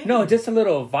 That's the thing. No, just a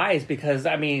little advice, because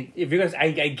I mean, if you're gonna, I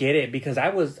get it, because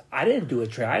I didn't do a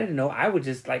trip. I didn't know. I was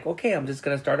just like, okay, I'm just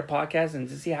gonna start a podcast and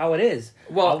just see how it is.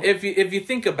 Well, if you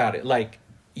think about it, like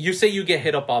you say, you get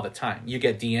hit up all the time. You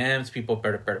get DMs, people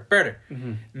better.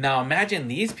 Mm-hmm. Now imagine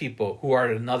these people who are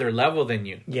at another level than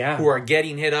you, who are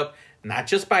getting hit up not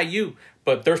just by you,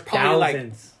 but there's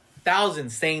probably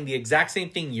thousands saying the exact same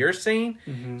thing you're saying.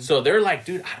 Mm-hmm. So they're like,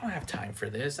 dude, I don't have time for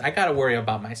this. I got to worry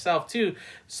about myself too.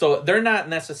 So they're not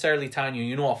necessarily telling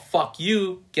you, what, fuck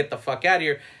you, get the fuck out of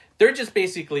here. They're just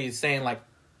basically saying like,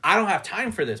 I don't have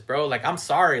time for this, bro. Like, I'm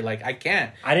sorry. Like, I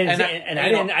can't. I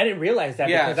didn't realize that,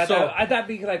 because I thought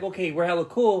because like, okay, we're hella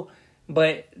cool.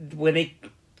 But when they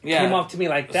came off to me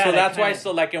like that. So that's why.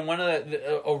 So like in one of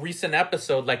a recent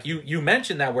episode, like you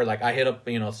mentioned that where like I hit up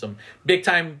some big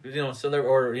time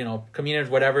or comedians,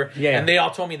 whatever, and they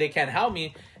all told me they can't help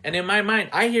me. And in my mind,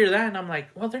 I hear that and I'm like,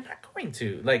 well, they're not going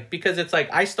to, like, because it's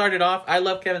like I started off. I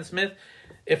love Kevin Smith.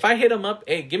 If I hit him up,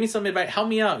 hey, give me some advice, help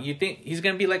me out. You think he's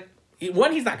gonna be like,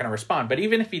 one, he's not gonna respond, but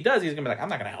even if he does, he's gonna be like, I'm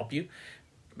not gonna help you.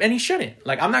 And he shouldn't.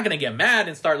 Like, I'm not going to get mad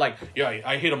and start like, yeah,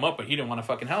 I hit him up, but he didn't want to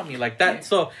fucking help me like that. Yeah.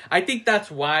 So I think that's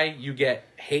why you get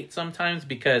hate sometimes,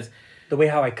 because the way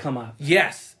how I come up.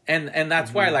 Yes. And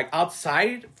that's why, like,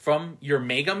 outside from your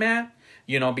Mega Man,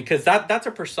 You know, because that's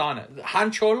a persona.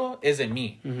 Han Cholo isn't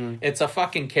me. It's a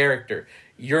fucking character.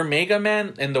 Your Mega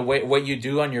Man and the way what you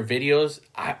do on your videos,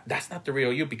 that's not the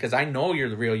real you, because I know you're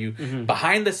the real you.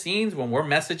 Behind the scenes, when we're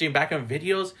messaging back on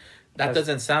videos, that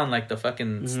doesn't sound like the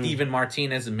fucking Steven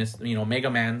Martinez and Mega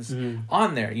Man's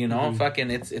on there. You know,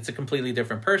 fucking it's a completely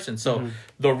different person. So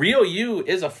the real you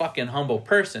is a fucking humble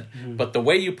person, but the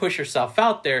way you push yourself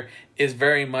out there is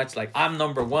very much like, I'm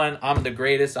number one, I'm the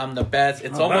greatest, I'm the best.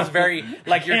 It's almost very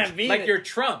like you're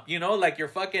Trump, you know, like you're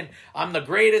fucking, I'm the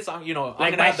greatest, I'm like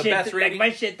gonna have the best rating.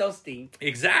 Like my shit don't stink.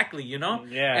 Exactly, you know?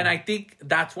 Yeah. And I think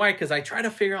that's why, because I try to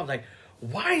figure out like,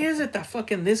 why is it that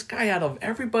fucking this guy, out of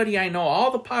everybody I know,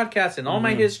 all the podcasts and all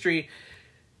my history,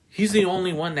 he's the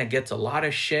only one that gets a lot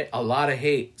of shit, a lot of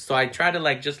hate. So I try to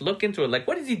like just look into it. Like,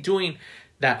 what is he doing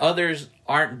that others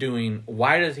aren't doing?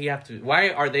 Why does he have to? Why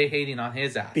are they hating on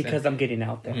his ass? Because I'm getting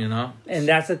out there. You know? And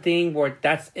that's the thing where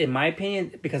that's, in my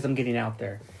opinion, because I'm getting out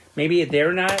there. Maybe if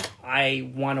they're not,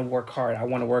 I want to work hard. I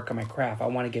want to work on my craft. I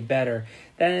want to get better.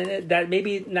 That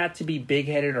maybe not to be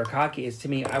big-headed or cocky. Is to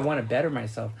me, I want to better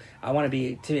myself. I want to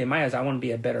be, to me, in my eyes, I want to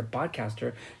be a better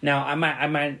podcaster. Now, I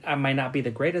might not be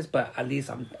the greatest, but at least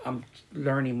I'm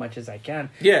learning much as I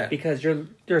can. Yeah. Because you're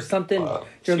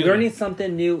learning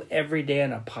something new every day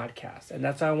on a podcast, and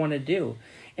that's what I want to do.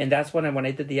 And that's when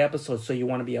I did the episode. So you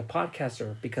want to be a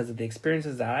podcaster because of the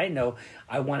experiences that I know.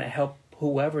 I want to help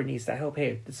whoever needs that help.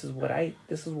 Hey, this is what I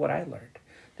learned.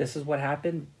 This is what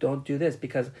happened. Don't do this,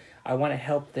 because I want to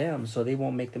help them so they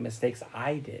won't make the mistakes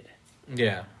I did.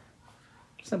 Yeah.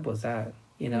 Simple as that,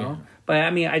 you know? Yeah. But I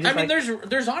mean,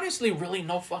 there's honestly really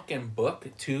no fucking book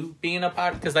to being a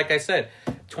pod, because like I said,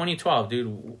 2012,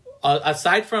 dude,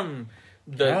 aside from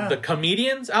the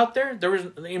comedians out there,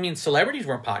 celebrities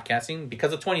weren't podcasting.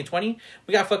 Because of 2020,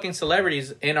 we got fucking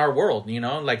celebrities in our world, you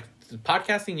know? Like,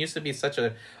 podcasting used to be such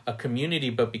a community,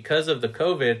 but because of the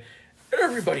COVID,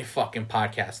 everybody fucking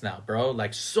podcasts now, bro.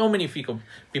 Like, so many people,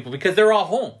 because they're all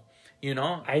home, you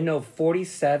know? I know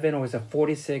 47 or was it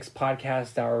 46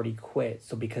 podcasts that already quit.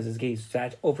 So because it's getting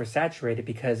oversaturated,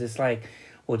 because it's like,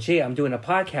 well, gee, I'm doing a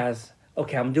podcast.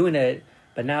 Okay, I'm doing it,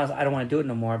 but now I don't want to do it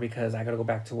no more because I got to go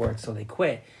back to work. So they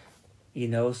quit. You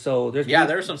know, so there's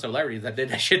there are some celebrities that did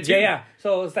that shit too. Yeah.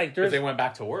 So it's like they went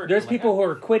back to work. There's people who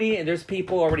are quitting, and there's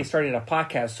people already starting a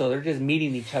podcast, so they're just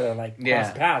meeting each other like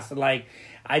cross paths. Like,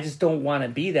 I just don't want to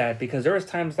be that, because there was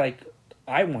times like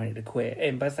I wanted to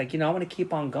quit, but it's like, I want to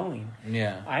keep on going.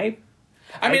 Yeah.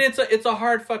 I mean, it's a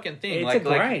hard fucking thing. It's a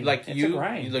grind. Like it's you a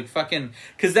grind. You like fucking,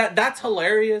 because that's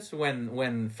hilarious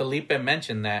when Felipe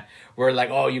mentioned that. We're like,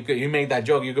 oh, you made that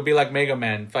joke. You could be like Mega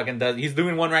Man. Fucking does. He's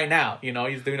doing one right now. You know,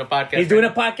 he's doing a podcast. He's doing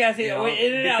a podcast.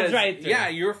 In and out, right? Yeah,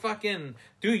 you're fucking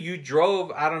dude. You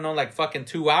drove, I don't know, like fucking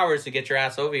 2 hours to get your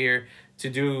ass over here to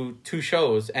do 2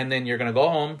 shows, and then you're gonna go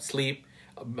home, sleep.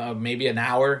 Maybe an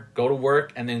hour, go to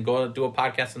work, and then go do a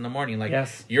podcast in the morning. Like,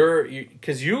 yes.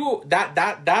 Because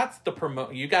that's the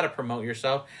promote. You got to promote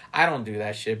yourself. I don't do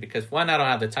that shit because, one, I don't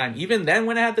have the time. Even then,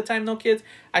 when I had the time, no kids,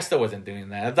 I still wasn't doing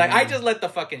that. It's like, I just let the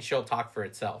fucking show talk for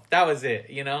itself. That was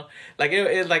it, you know? Like,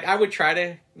 it like, I would try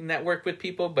to network with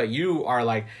people, but you are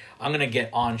like, I'm gonna get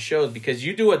on shows because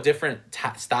you do a different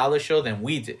style of show than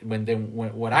we did when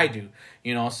what I do,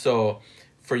 you know? So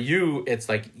for you, it's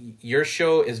like your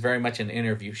show is very much an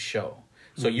interview show.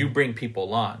 So you bring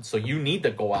people on. So you need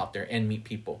to go out there and meet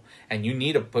people. And you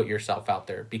need to put yourself out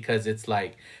there because it's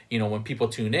like, when people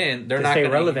tune in, they're not stay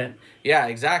relevant. Yeah,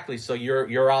 exactly. So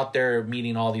you're out there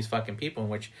meeting all these fucking people,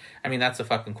 which, I mean, that's a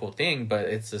fucking cool thing, but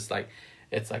it's just like,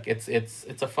 it's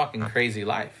a fucking crazy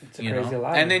life. It's a crazy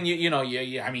life. And then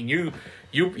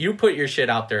you put your shit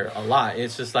out there a lot.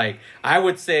 It's just like, I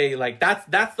would say like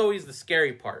that's always the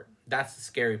scary part. That's the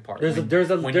scary part. There's a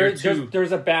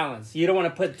balance. You don't want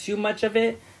to put too much of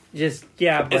it.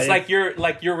 But it's like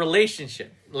your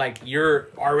relationship. Like you're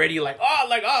already like,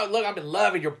 oh look, I'm in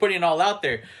love, and you're putting it all out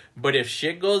there. But if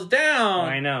shit goes down,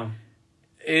 I know.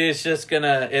 It's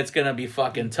gonna be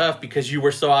fucking tough because you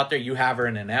were so out there. You have her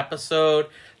in an episode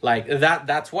like that.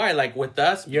 That's why, like with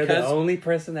us, you're the only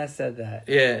person that said that.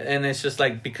 Yeah, and it's just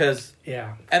like because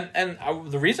and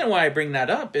the reason why I bring that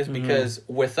up is because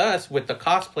with us, with the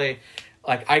cosplay,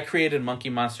 like I created Monkey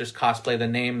Monsters cosplay, the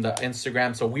name, the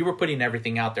Instagram. So we were putting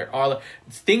everything out there. All the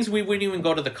things we wouldn't even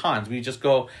go to the cons. We just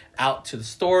go out to the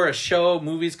store, a show,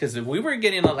 movies, because we were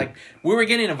getting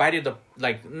invited to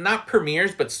like not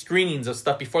premieres but screenings of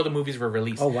stuff before the movies were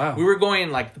released. Oh wow. We were going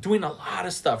like doing a lot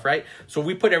of stuff, right? So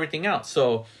we put everything out.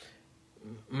 So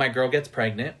my girl gets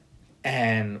pregnant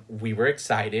and we were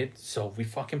excited, so we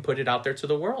fucking put it out there to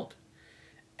the world.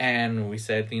 And we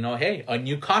said, hey, a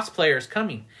new cosplayer is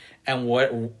coming. And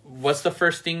what's the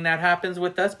first thing that happens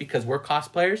with us? Because we're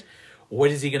cosplayers, what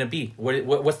is he going to be?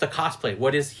 What's the cosplay?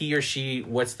 What is he or she?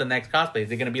 What's the next cosplay?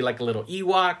 Is it going to be like a little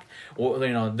Ewok? Or,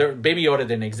 Baby Yoda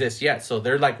didn't exist yet. So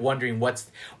they're like wondering what's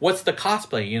the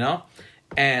cosplay, you know?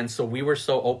 And so we were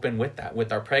so open with that,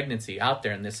 with our pregnancy out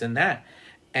there and this and that.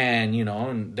 And,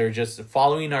 and they're just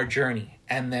following our journey.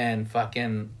 And then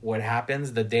fucking what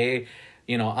happens the day,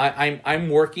 I'm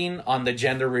working on the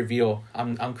gender reveal.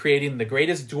 I'm creating the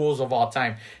greatest duels of all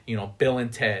time. Bill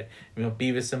and Ted,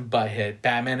 Beavis and Butthead,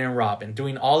 Batman and Robin,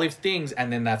 doing all these things.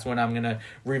 And then that's when I'm going to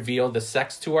reveal the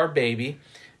sex to our baby.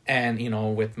 And,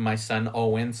 with my son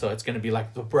Owen. So it's going to be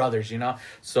like the brothers,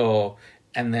 So,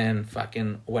 and then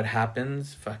fucking what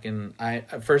happens?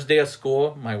 First day of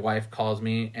school, my wife calls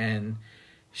me and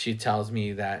she tells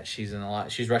me that she's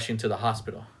rushing to the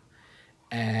hospital.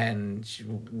 And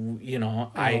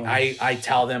I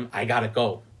tell them I gotta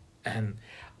go, and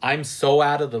I'm so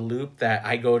out of the loop that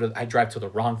I drive to the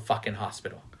wrong fucking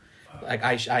hospital.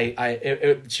 Like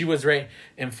she was right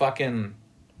in fucking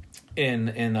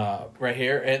in right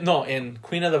here, in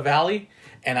Queen of the Valley,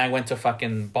 and I went to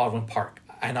fucking Baldwin Park.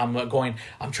 And I'm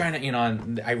trying to,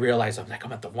 and I realized I'm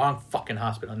at the wrong fucking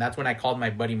hospital. And that's when I called my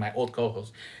buddy, my old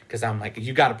co-host, because I'm like,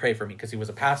 you got to pray for me, because he was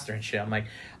a pastor and shit. I'm like,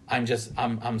 I'm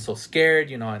so scared,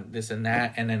 and this and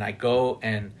that. And then I go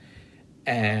and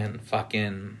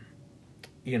fucking,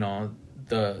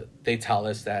 they tell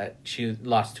us that she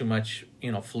lost too much,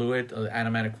 fluid,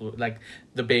 animatic fluid. Like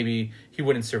the baby, he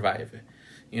wouldn't survive it,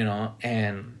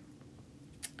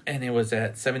 and it was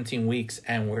at 17 weeks,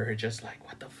 and we're just like,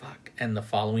 what the fuck? And the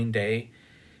following day,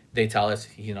 they tell us,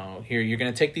 here, you're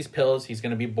going to take these pills. He's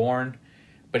going to be born,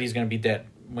 but he's going to be dead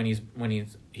when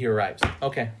he arrives.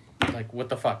 Okay. Like, what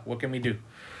the fuck? What can we do?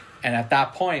 And at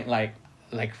that point, like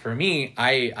for me,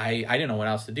 I didn't know what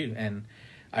else to do. And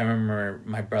I remember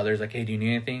my brother's like, hey, do you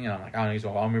need anything? And I'm like, I don't know. He's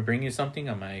like, well, I'm going to bring you something.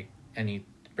 I'm like, and he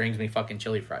brings me fucking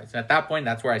chili fries. And at that point,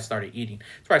 that's where I started eating.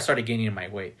 That's where I started gaining my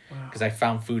weight, because I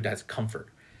found food as comfort.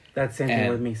 That's same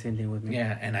thing with me.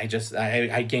 Yeah, and I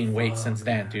gained weight since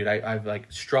then, dude. I've like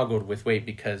struggled with weight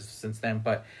because since then.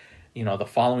 But, the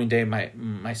following day,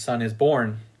 my son is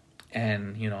born,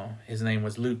 and, his name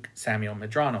was Luke Samuel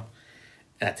Medrano.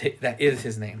 That is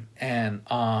his name. And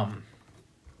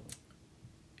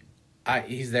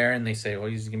he's there, and they say, well,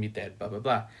 he's going to be dead, blah, blah,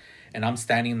 blah. And I'm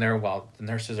standing there while the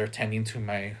nurses are tending to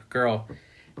my girl,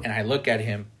 and I look at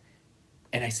him,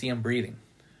 and I see him breathing.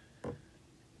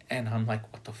 And I'm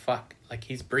like, what the fuck? Like,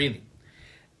 he's breathing.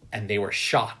 And they were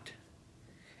shocked.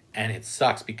 And it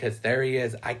sucks because there he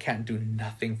is. I can't do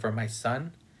nothing for my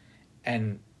son.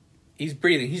 And he's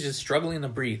breathing. He's just struggling to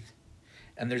breathe.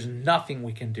 And there's nothing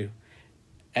we can do.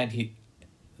 And he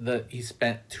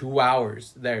spent 2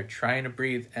 hours there trying to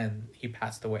breathe, and he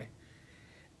passed away.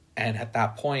 And at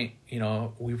that point,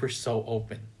 we were so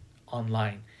open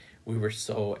online. We were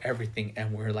so everything.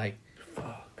 And we're like,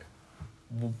 fuck.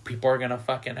 People are gonna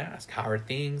fucking ask, how are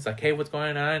things? Like, hey, what's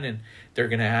going on? And they're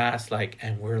gonna ask, like,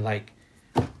 and we're like,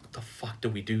 what the fuck do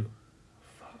we do?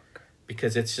 Fuck.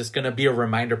 Because it's just gonna be a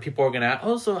reminder. People are gonna ask,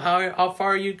 oh, so how far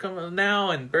are you coming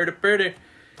now? And bird.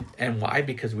 And why?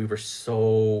 Because we were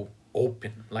so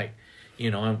open. Like,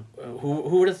 and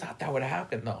who would have thought that would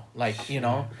happen though? Like,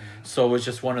 so it was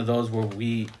just one of those where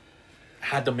we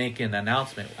had to make an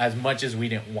announcement. As much as we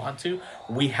didn't want to,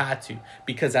 we had to,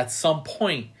 because at some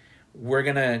point we're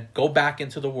going to go back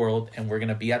into the world, and we're going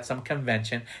to be at some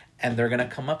convention, and they're going to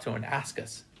come up to and ask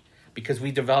us, because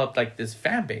we developed like this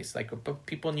fan base. Like,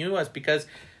 people knew us because,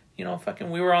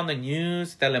 fucking we were on the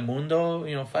news,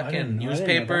 Telemundo, fucking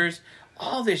newspapers,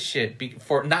 all this shit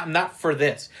for not for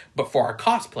this, but for our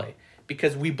cosplay,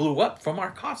 because we blew up from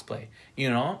our cosplay,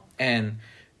 and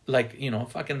like,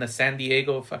 fucking the San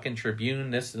Diego fucking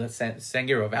Tribune, the San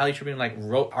Gabriel Valley Tribune, like,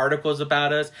 wrote articles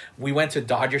about us. We went to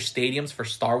Dodger stadiums for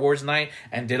Star Wars night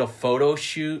and did a photo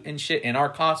shoot and shit in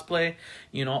our cosplay,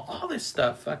 all this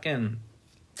stuff, fucking.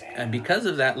 Damn. And because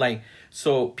of that, like,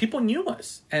 so people knew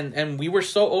us, and we were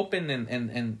so open,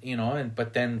 and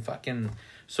but then fucking,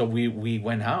 so we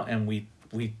went out and we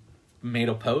made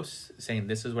a post saying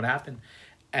this is what happened,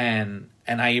 and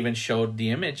I even showed the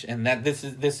image, and that this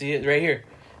is it right here.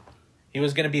 He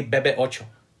was going to be Bebe Ocho.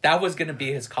 That was going to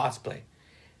be his cosplay.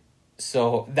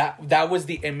 So that was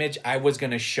the image I was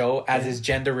going to show as his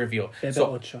gender reveal. Bebe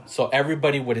Ocho. So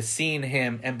everybody would have seen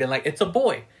him and been like, it's a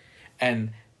boy.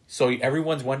 And so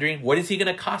everyone's wondering, what is he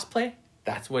going to cosplay?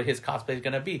 That's what his cosplay is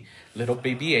going to be. Little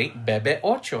baby 8, Bebe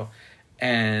Ocho.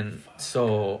 And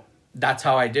so that's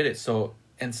how I did it. So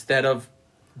instead of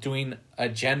doing a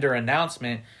gender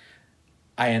announcement,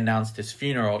 I announced his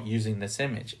funeral using this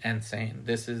image and saying,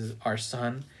 this is our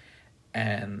son,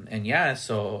 and yeah,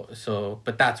 so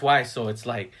but that's why. So it's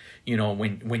like, you know,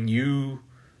 when you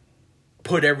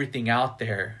put everything out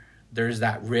there, there's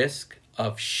that risk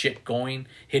of shit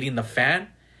hitting the fan,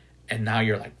 and now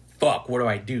you're like, fuck, what do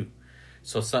I do?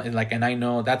 So like, and I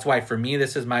know that's why for me,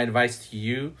 this is my advice to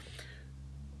you.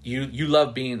 You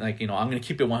love being like, you know, I'm gonna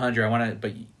keep it 100. I want to,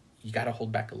 but you got to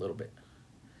hold back a little bit.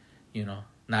 You know,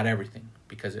 not everything,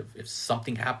 because if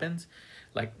something happens,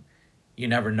 like, you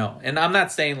never know. And I'm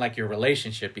not saying like your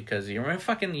relationship, because you're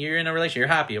in a relationship, you're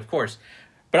happy, of course.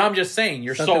 But I'm just saying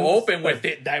you're so open with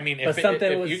it. I mean, if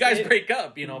you guys break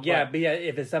up, you know. Yeah, but yeah,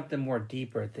 if it's something more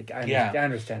deeper, I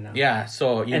understand now. Yeah,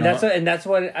 so that's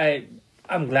what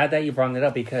I'm glad that you brought it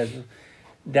up, because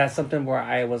that's something where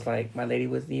I was like, my lady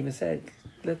was even said,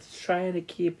 let's try to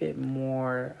keep it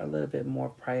a little bit more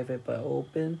private but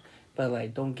open, but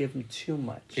like don't give me too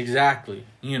much. Exactly.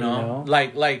 You know?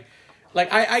 Like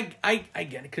I get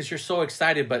it, because you're so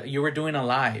excited, but you were doing a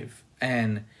live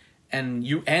and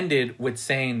you ended with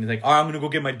saying like, "Oh, I'm gonna go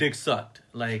get my dick sucked."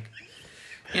 Like,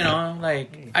 you know,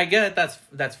 like, I get it.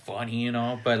 That's funny, you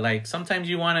know, but like sometimes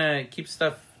you want to keep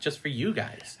stuff just for you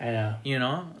guys. I know. You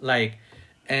know, like,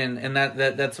 and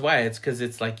that's why. It's because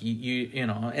it's like you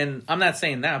know. And I'm not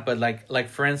saying that, but like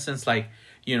for instance, like,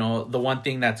 you know, the one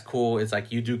thing that's cool is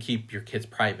like you do keep your kids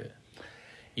private.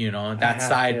 You know, that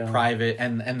side private,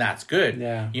 and that's good.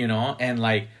 Yeah. You know, and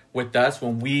like with us,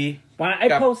 when I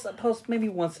post maybe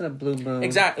once in a blue moon.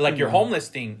 Exactly. Like your homeless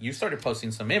thing, you started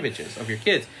posting some images of your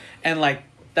kids. And like,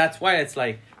 that's why it's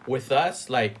like, with us,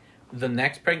 like, the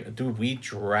next pregnant, dude, we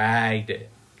dragged it.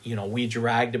 You know, we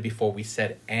dragged it before we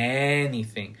said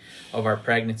anything of our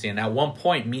pregnancy. And at one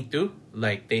point, me too,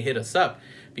 like, they hit us up.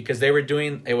 Because they were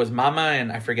doing, it was Mama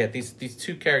and I forget, these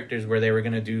two characters where they were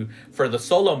going to do for the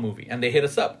Solo movie. And they hit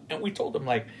us up. And we told them,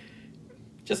 like,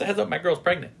 just a heads up, my girl's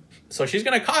pregnant. So she's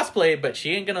going to cosplay, but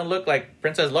she ain't going to look like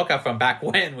Princess Loca from back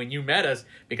when you met us,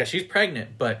 because she's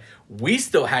pregnant. But we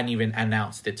still hadn't even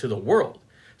announced it to the world.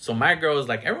 So my girl was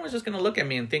like, everyone's just going to look at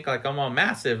me and think like I'm all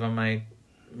massive. I'm like,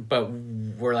 but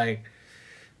we're like,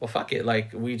 well, fuck it.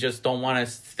 Like, we just don't want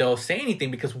to still say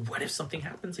anything, because what if something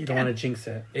happens again? You don't want to jinx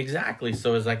it. Exactly.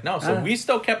 So it's like, no. So we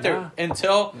still kept it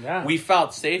until we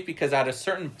felt safe, because at a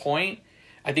certain point,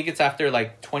 I think it's after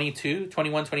like 22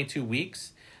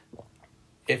 weeks,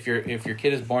 if your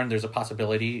kid is born, there's a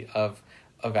possibility of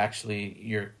actually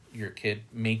your kid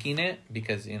making it,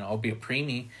 because, you know, it'll be a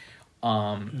preemie.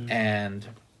 And,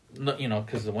 you know,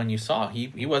 because when you saw,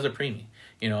 he was a preemie.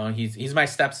 You know, he's my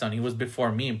stepson. He was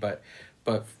before me, but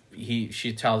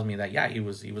she tells me that, yeah, he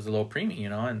was a little preemie, you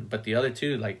know, but the other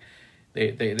two, like,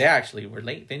 they actually were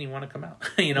late. They didn't want to come out,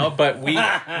 you know, but we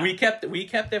kept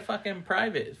it fucking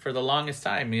private for the longest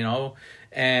time, you know.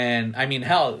 And I mean,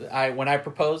 hell, when I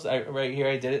proposed, right here,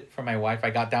 I did it for my wife. I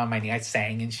got down on my knee, I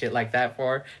sang and shit like that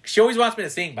for her. She always wants me to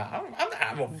sing, but I don't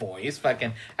have a voice.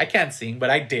 Fucking, I can't sing, but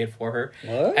I did for her.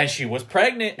 What? And she was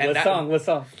pregnant. And What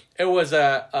song? It was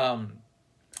why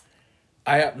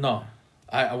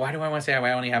do I want to say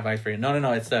I only have eyes for you?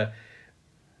 No. It's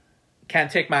Can't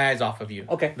Take My Eyes Off of You.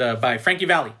 Okay. By Frankie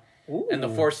Valli. Ooh. And the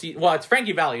well, it's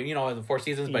Frankie Valli, you know, the Four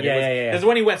Seasons, but this is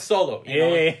when he went solo. You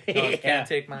know? Yeah. Can't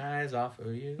take my eyes off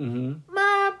of you, Mm-hmm.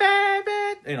 my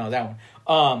baby. You know, that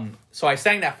one. So I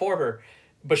sang that for her,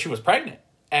 but she was pregnant,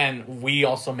 and we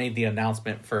also made the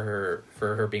announcement for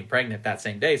her being pregnant that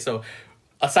same day. So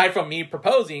aside from me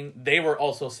proposing, they were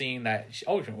also seeing that,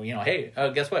 you know, hey,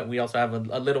 guess what? We also have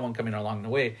a little one coming along the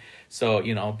way. So,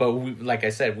 you know, but like I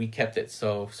said, we kept it.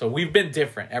 So we've been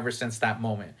different ever since that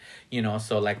moment, you know.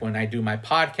 So like when I do my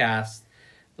podcast,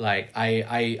 like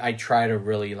I try to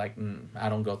really like, I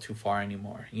don't go too far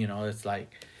anymore. You know, it's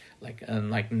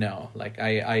no, like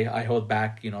I hold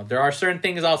back, you know. There are certain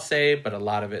things I'll say, but a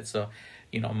lot of it. So,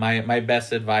 you know, my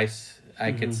best advice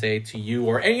I could say to you,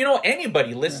 or, and you know,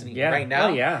 anybody listening right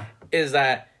now, is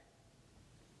that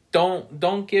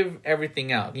don't give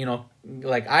everything out. You know,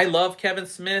 like, I love Kevin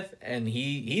Smith, and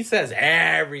he says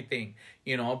everything,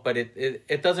 you know, but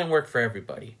it doesn't work for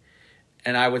everybody.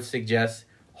 And I would suggest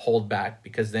hold back,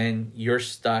 because then you're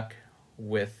stuck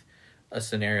with a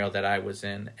scenario that I was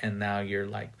in, and now you're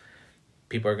like,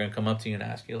 people are gonna come up to you and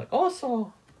ask you like, oh,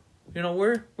 so, you know,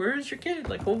 where is your kid?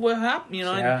 Like, well, what happened? You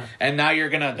know, and now you're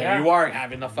gonna, you are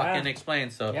having to fucking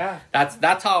explain. So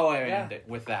that's how I end it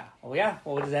with that. Oh yeah,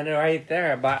 well, we'll just end it right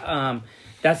there. But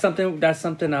that's something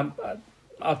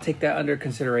I'll take that under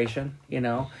consideration. You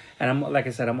know, and I'm, like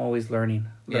I said, I'm always learning,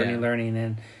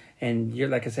 and you're,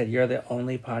 like I said, you're the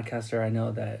only podcaster I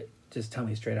know that just tell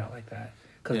me straight out like that.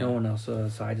 because no one else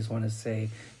was. So I just want to say,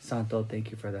 Santo,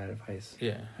 thank you for that advice.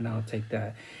 Yeah. And I'll take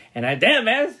that. And damn,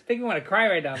 man, I think I want to cry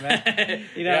right now, man.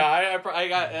 You know? Yeah, I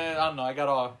got, I don't know, I got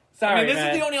all... Sorry, I mean, this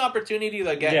man. is the only opportunity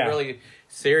to get really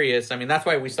serious. I mean, that's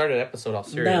why we started the episode off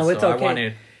serious. No, it's okay. I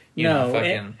wanted, you know,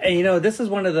 fucking... And, you know, this is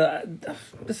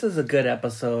this is a good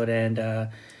episode, and,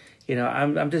 you know,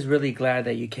 I'm just really glad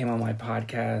that you came on my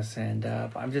podcast, and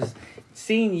I'm just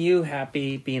seeing you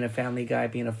happy, being a family guy,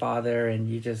 being a father, and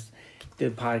you just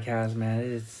do podcasts,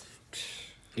 man.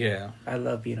 Yeah. I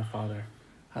love being a father.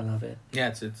 I love it. Yeah,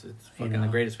 it's fucking the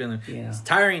greatest feeling. You know. It's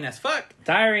tiring as fuck.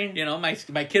 Tiring. You know, my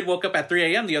kid woke up at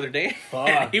 3 a.m. the other day.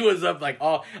 Fuck. He was up like,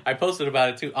 I posted about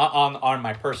it too on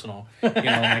my personal. You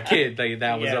know, my kid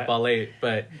that was up all late.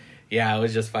 But yeah, it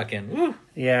was just fucking. Woo.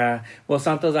 Yeah. Well,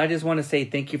 Santos, I just want to say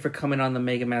thank you for coming on the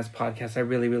Mega Man's podcast. I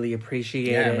really, really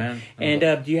appreciate it. Man.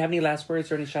 And do you have any last words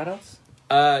or any shout outs?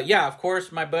 Yeah, of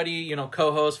course, my buddy, you know,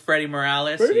 co-host Freddie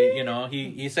Morales.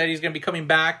 He said he's gonna be coming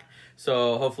back.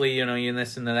 So hopefully, you know, you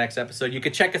listen to the next episode. You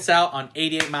can check us out on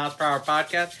 88 Miles Per Hour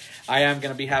Podcast. I am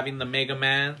going to be having the Mega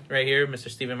Man right here, Mr.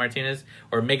 Steven Martinez,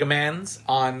 or Mega Man's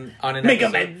on an Mega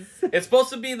episode. Man's. It's supposed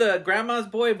to be the Grandma's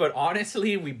Boy, but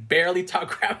honestly, we barely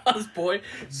talk Grandma's Boy.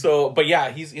 So, but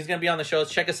yeah, he's going to be on the show.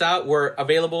 Check us out. We're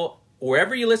available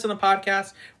wherever you listen to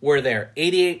podcasts. We're there.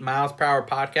 88 Miles Per Hour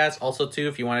Podcast. Also, too,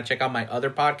 if you want to check out my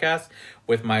other podcast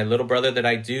with my little brother that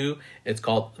I do, it's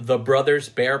called The Brothers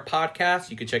Bear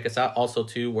Podcast. You can check us out also,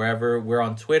 too, wherever we're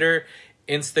on Twitter,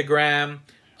 Instagram.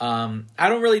 I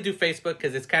don't really do Facebook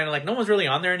because it's kind of like no one's really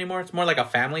on there anymore. It's more like a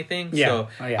family thing. Yeah. So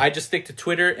yeah. I just stick to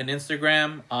Twitter and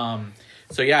Instagram.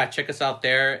 So yeah, check us out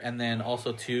there. And then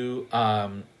also too,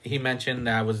 he mentioned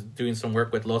that I was doing some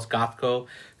work with Los Gothco.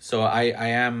 So I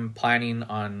am planning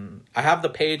on, I have the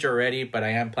page already, but I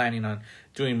am planning on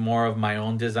doing more of my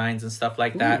own designs and stuff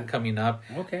like that coming up.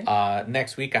 Okay.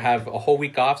 Next week I have a whole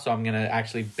week off, so I'm going to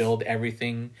actually build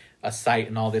everything, a site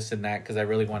and all this and that, because I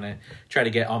really want to try to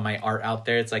get all my art out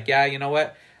there. It's like, yeah, you know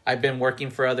what? I've been working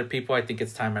for other people. I think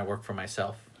it's time I work for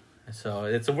myself. So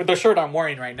it's the shirt I'm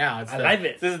wearing right now. I like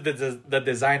it. This is the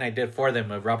design I did for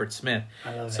them of Robert Smith.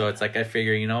 I love so it. it's like I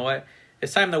figure, you know what?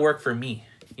 It's time to work for me.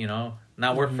 You know,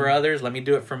 not work for others. Let me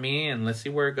do it for me, and let's see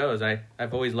where it goes.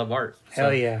 I've always loved art. So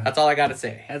Hell yeah. That's all I got to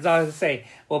say. That's all I have to say.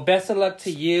 Well, best of luck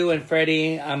to you and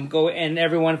Freddie. Go and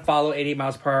everyone follow 80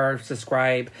 Miles Per Hour.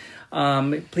 Subscribe.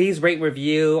 Please rate and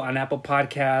review on Apple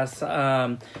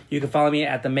Podcasts. You can follow me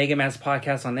at the Mega Man's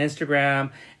Podcast on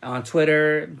Instagram, on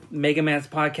Twitter, Mega Man's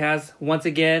Podcast. Once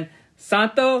again,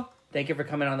 Santo, thank you for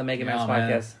coming on the Mega Man's Podcast.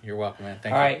 Man. You're welcome, man.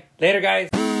 Thank All you. right. Later,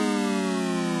 guys.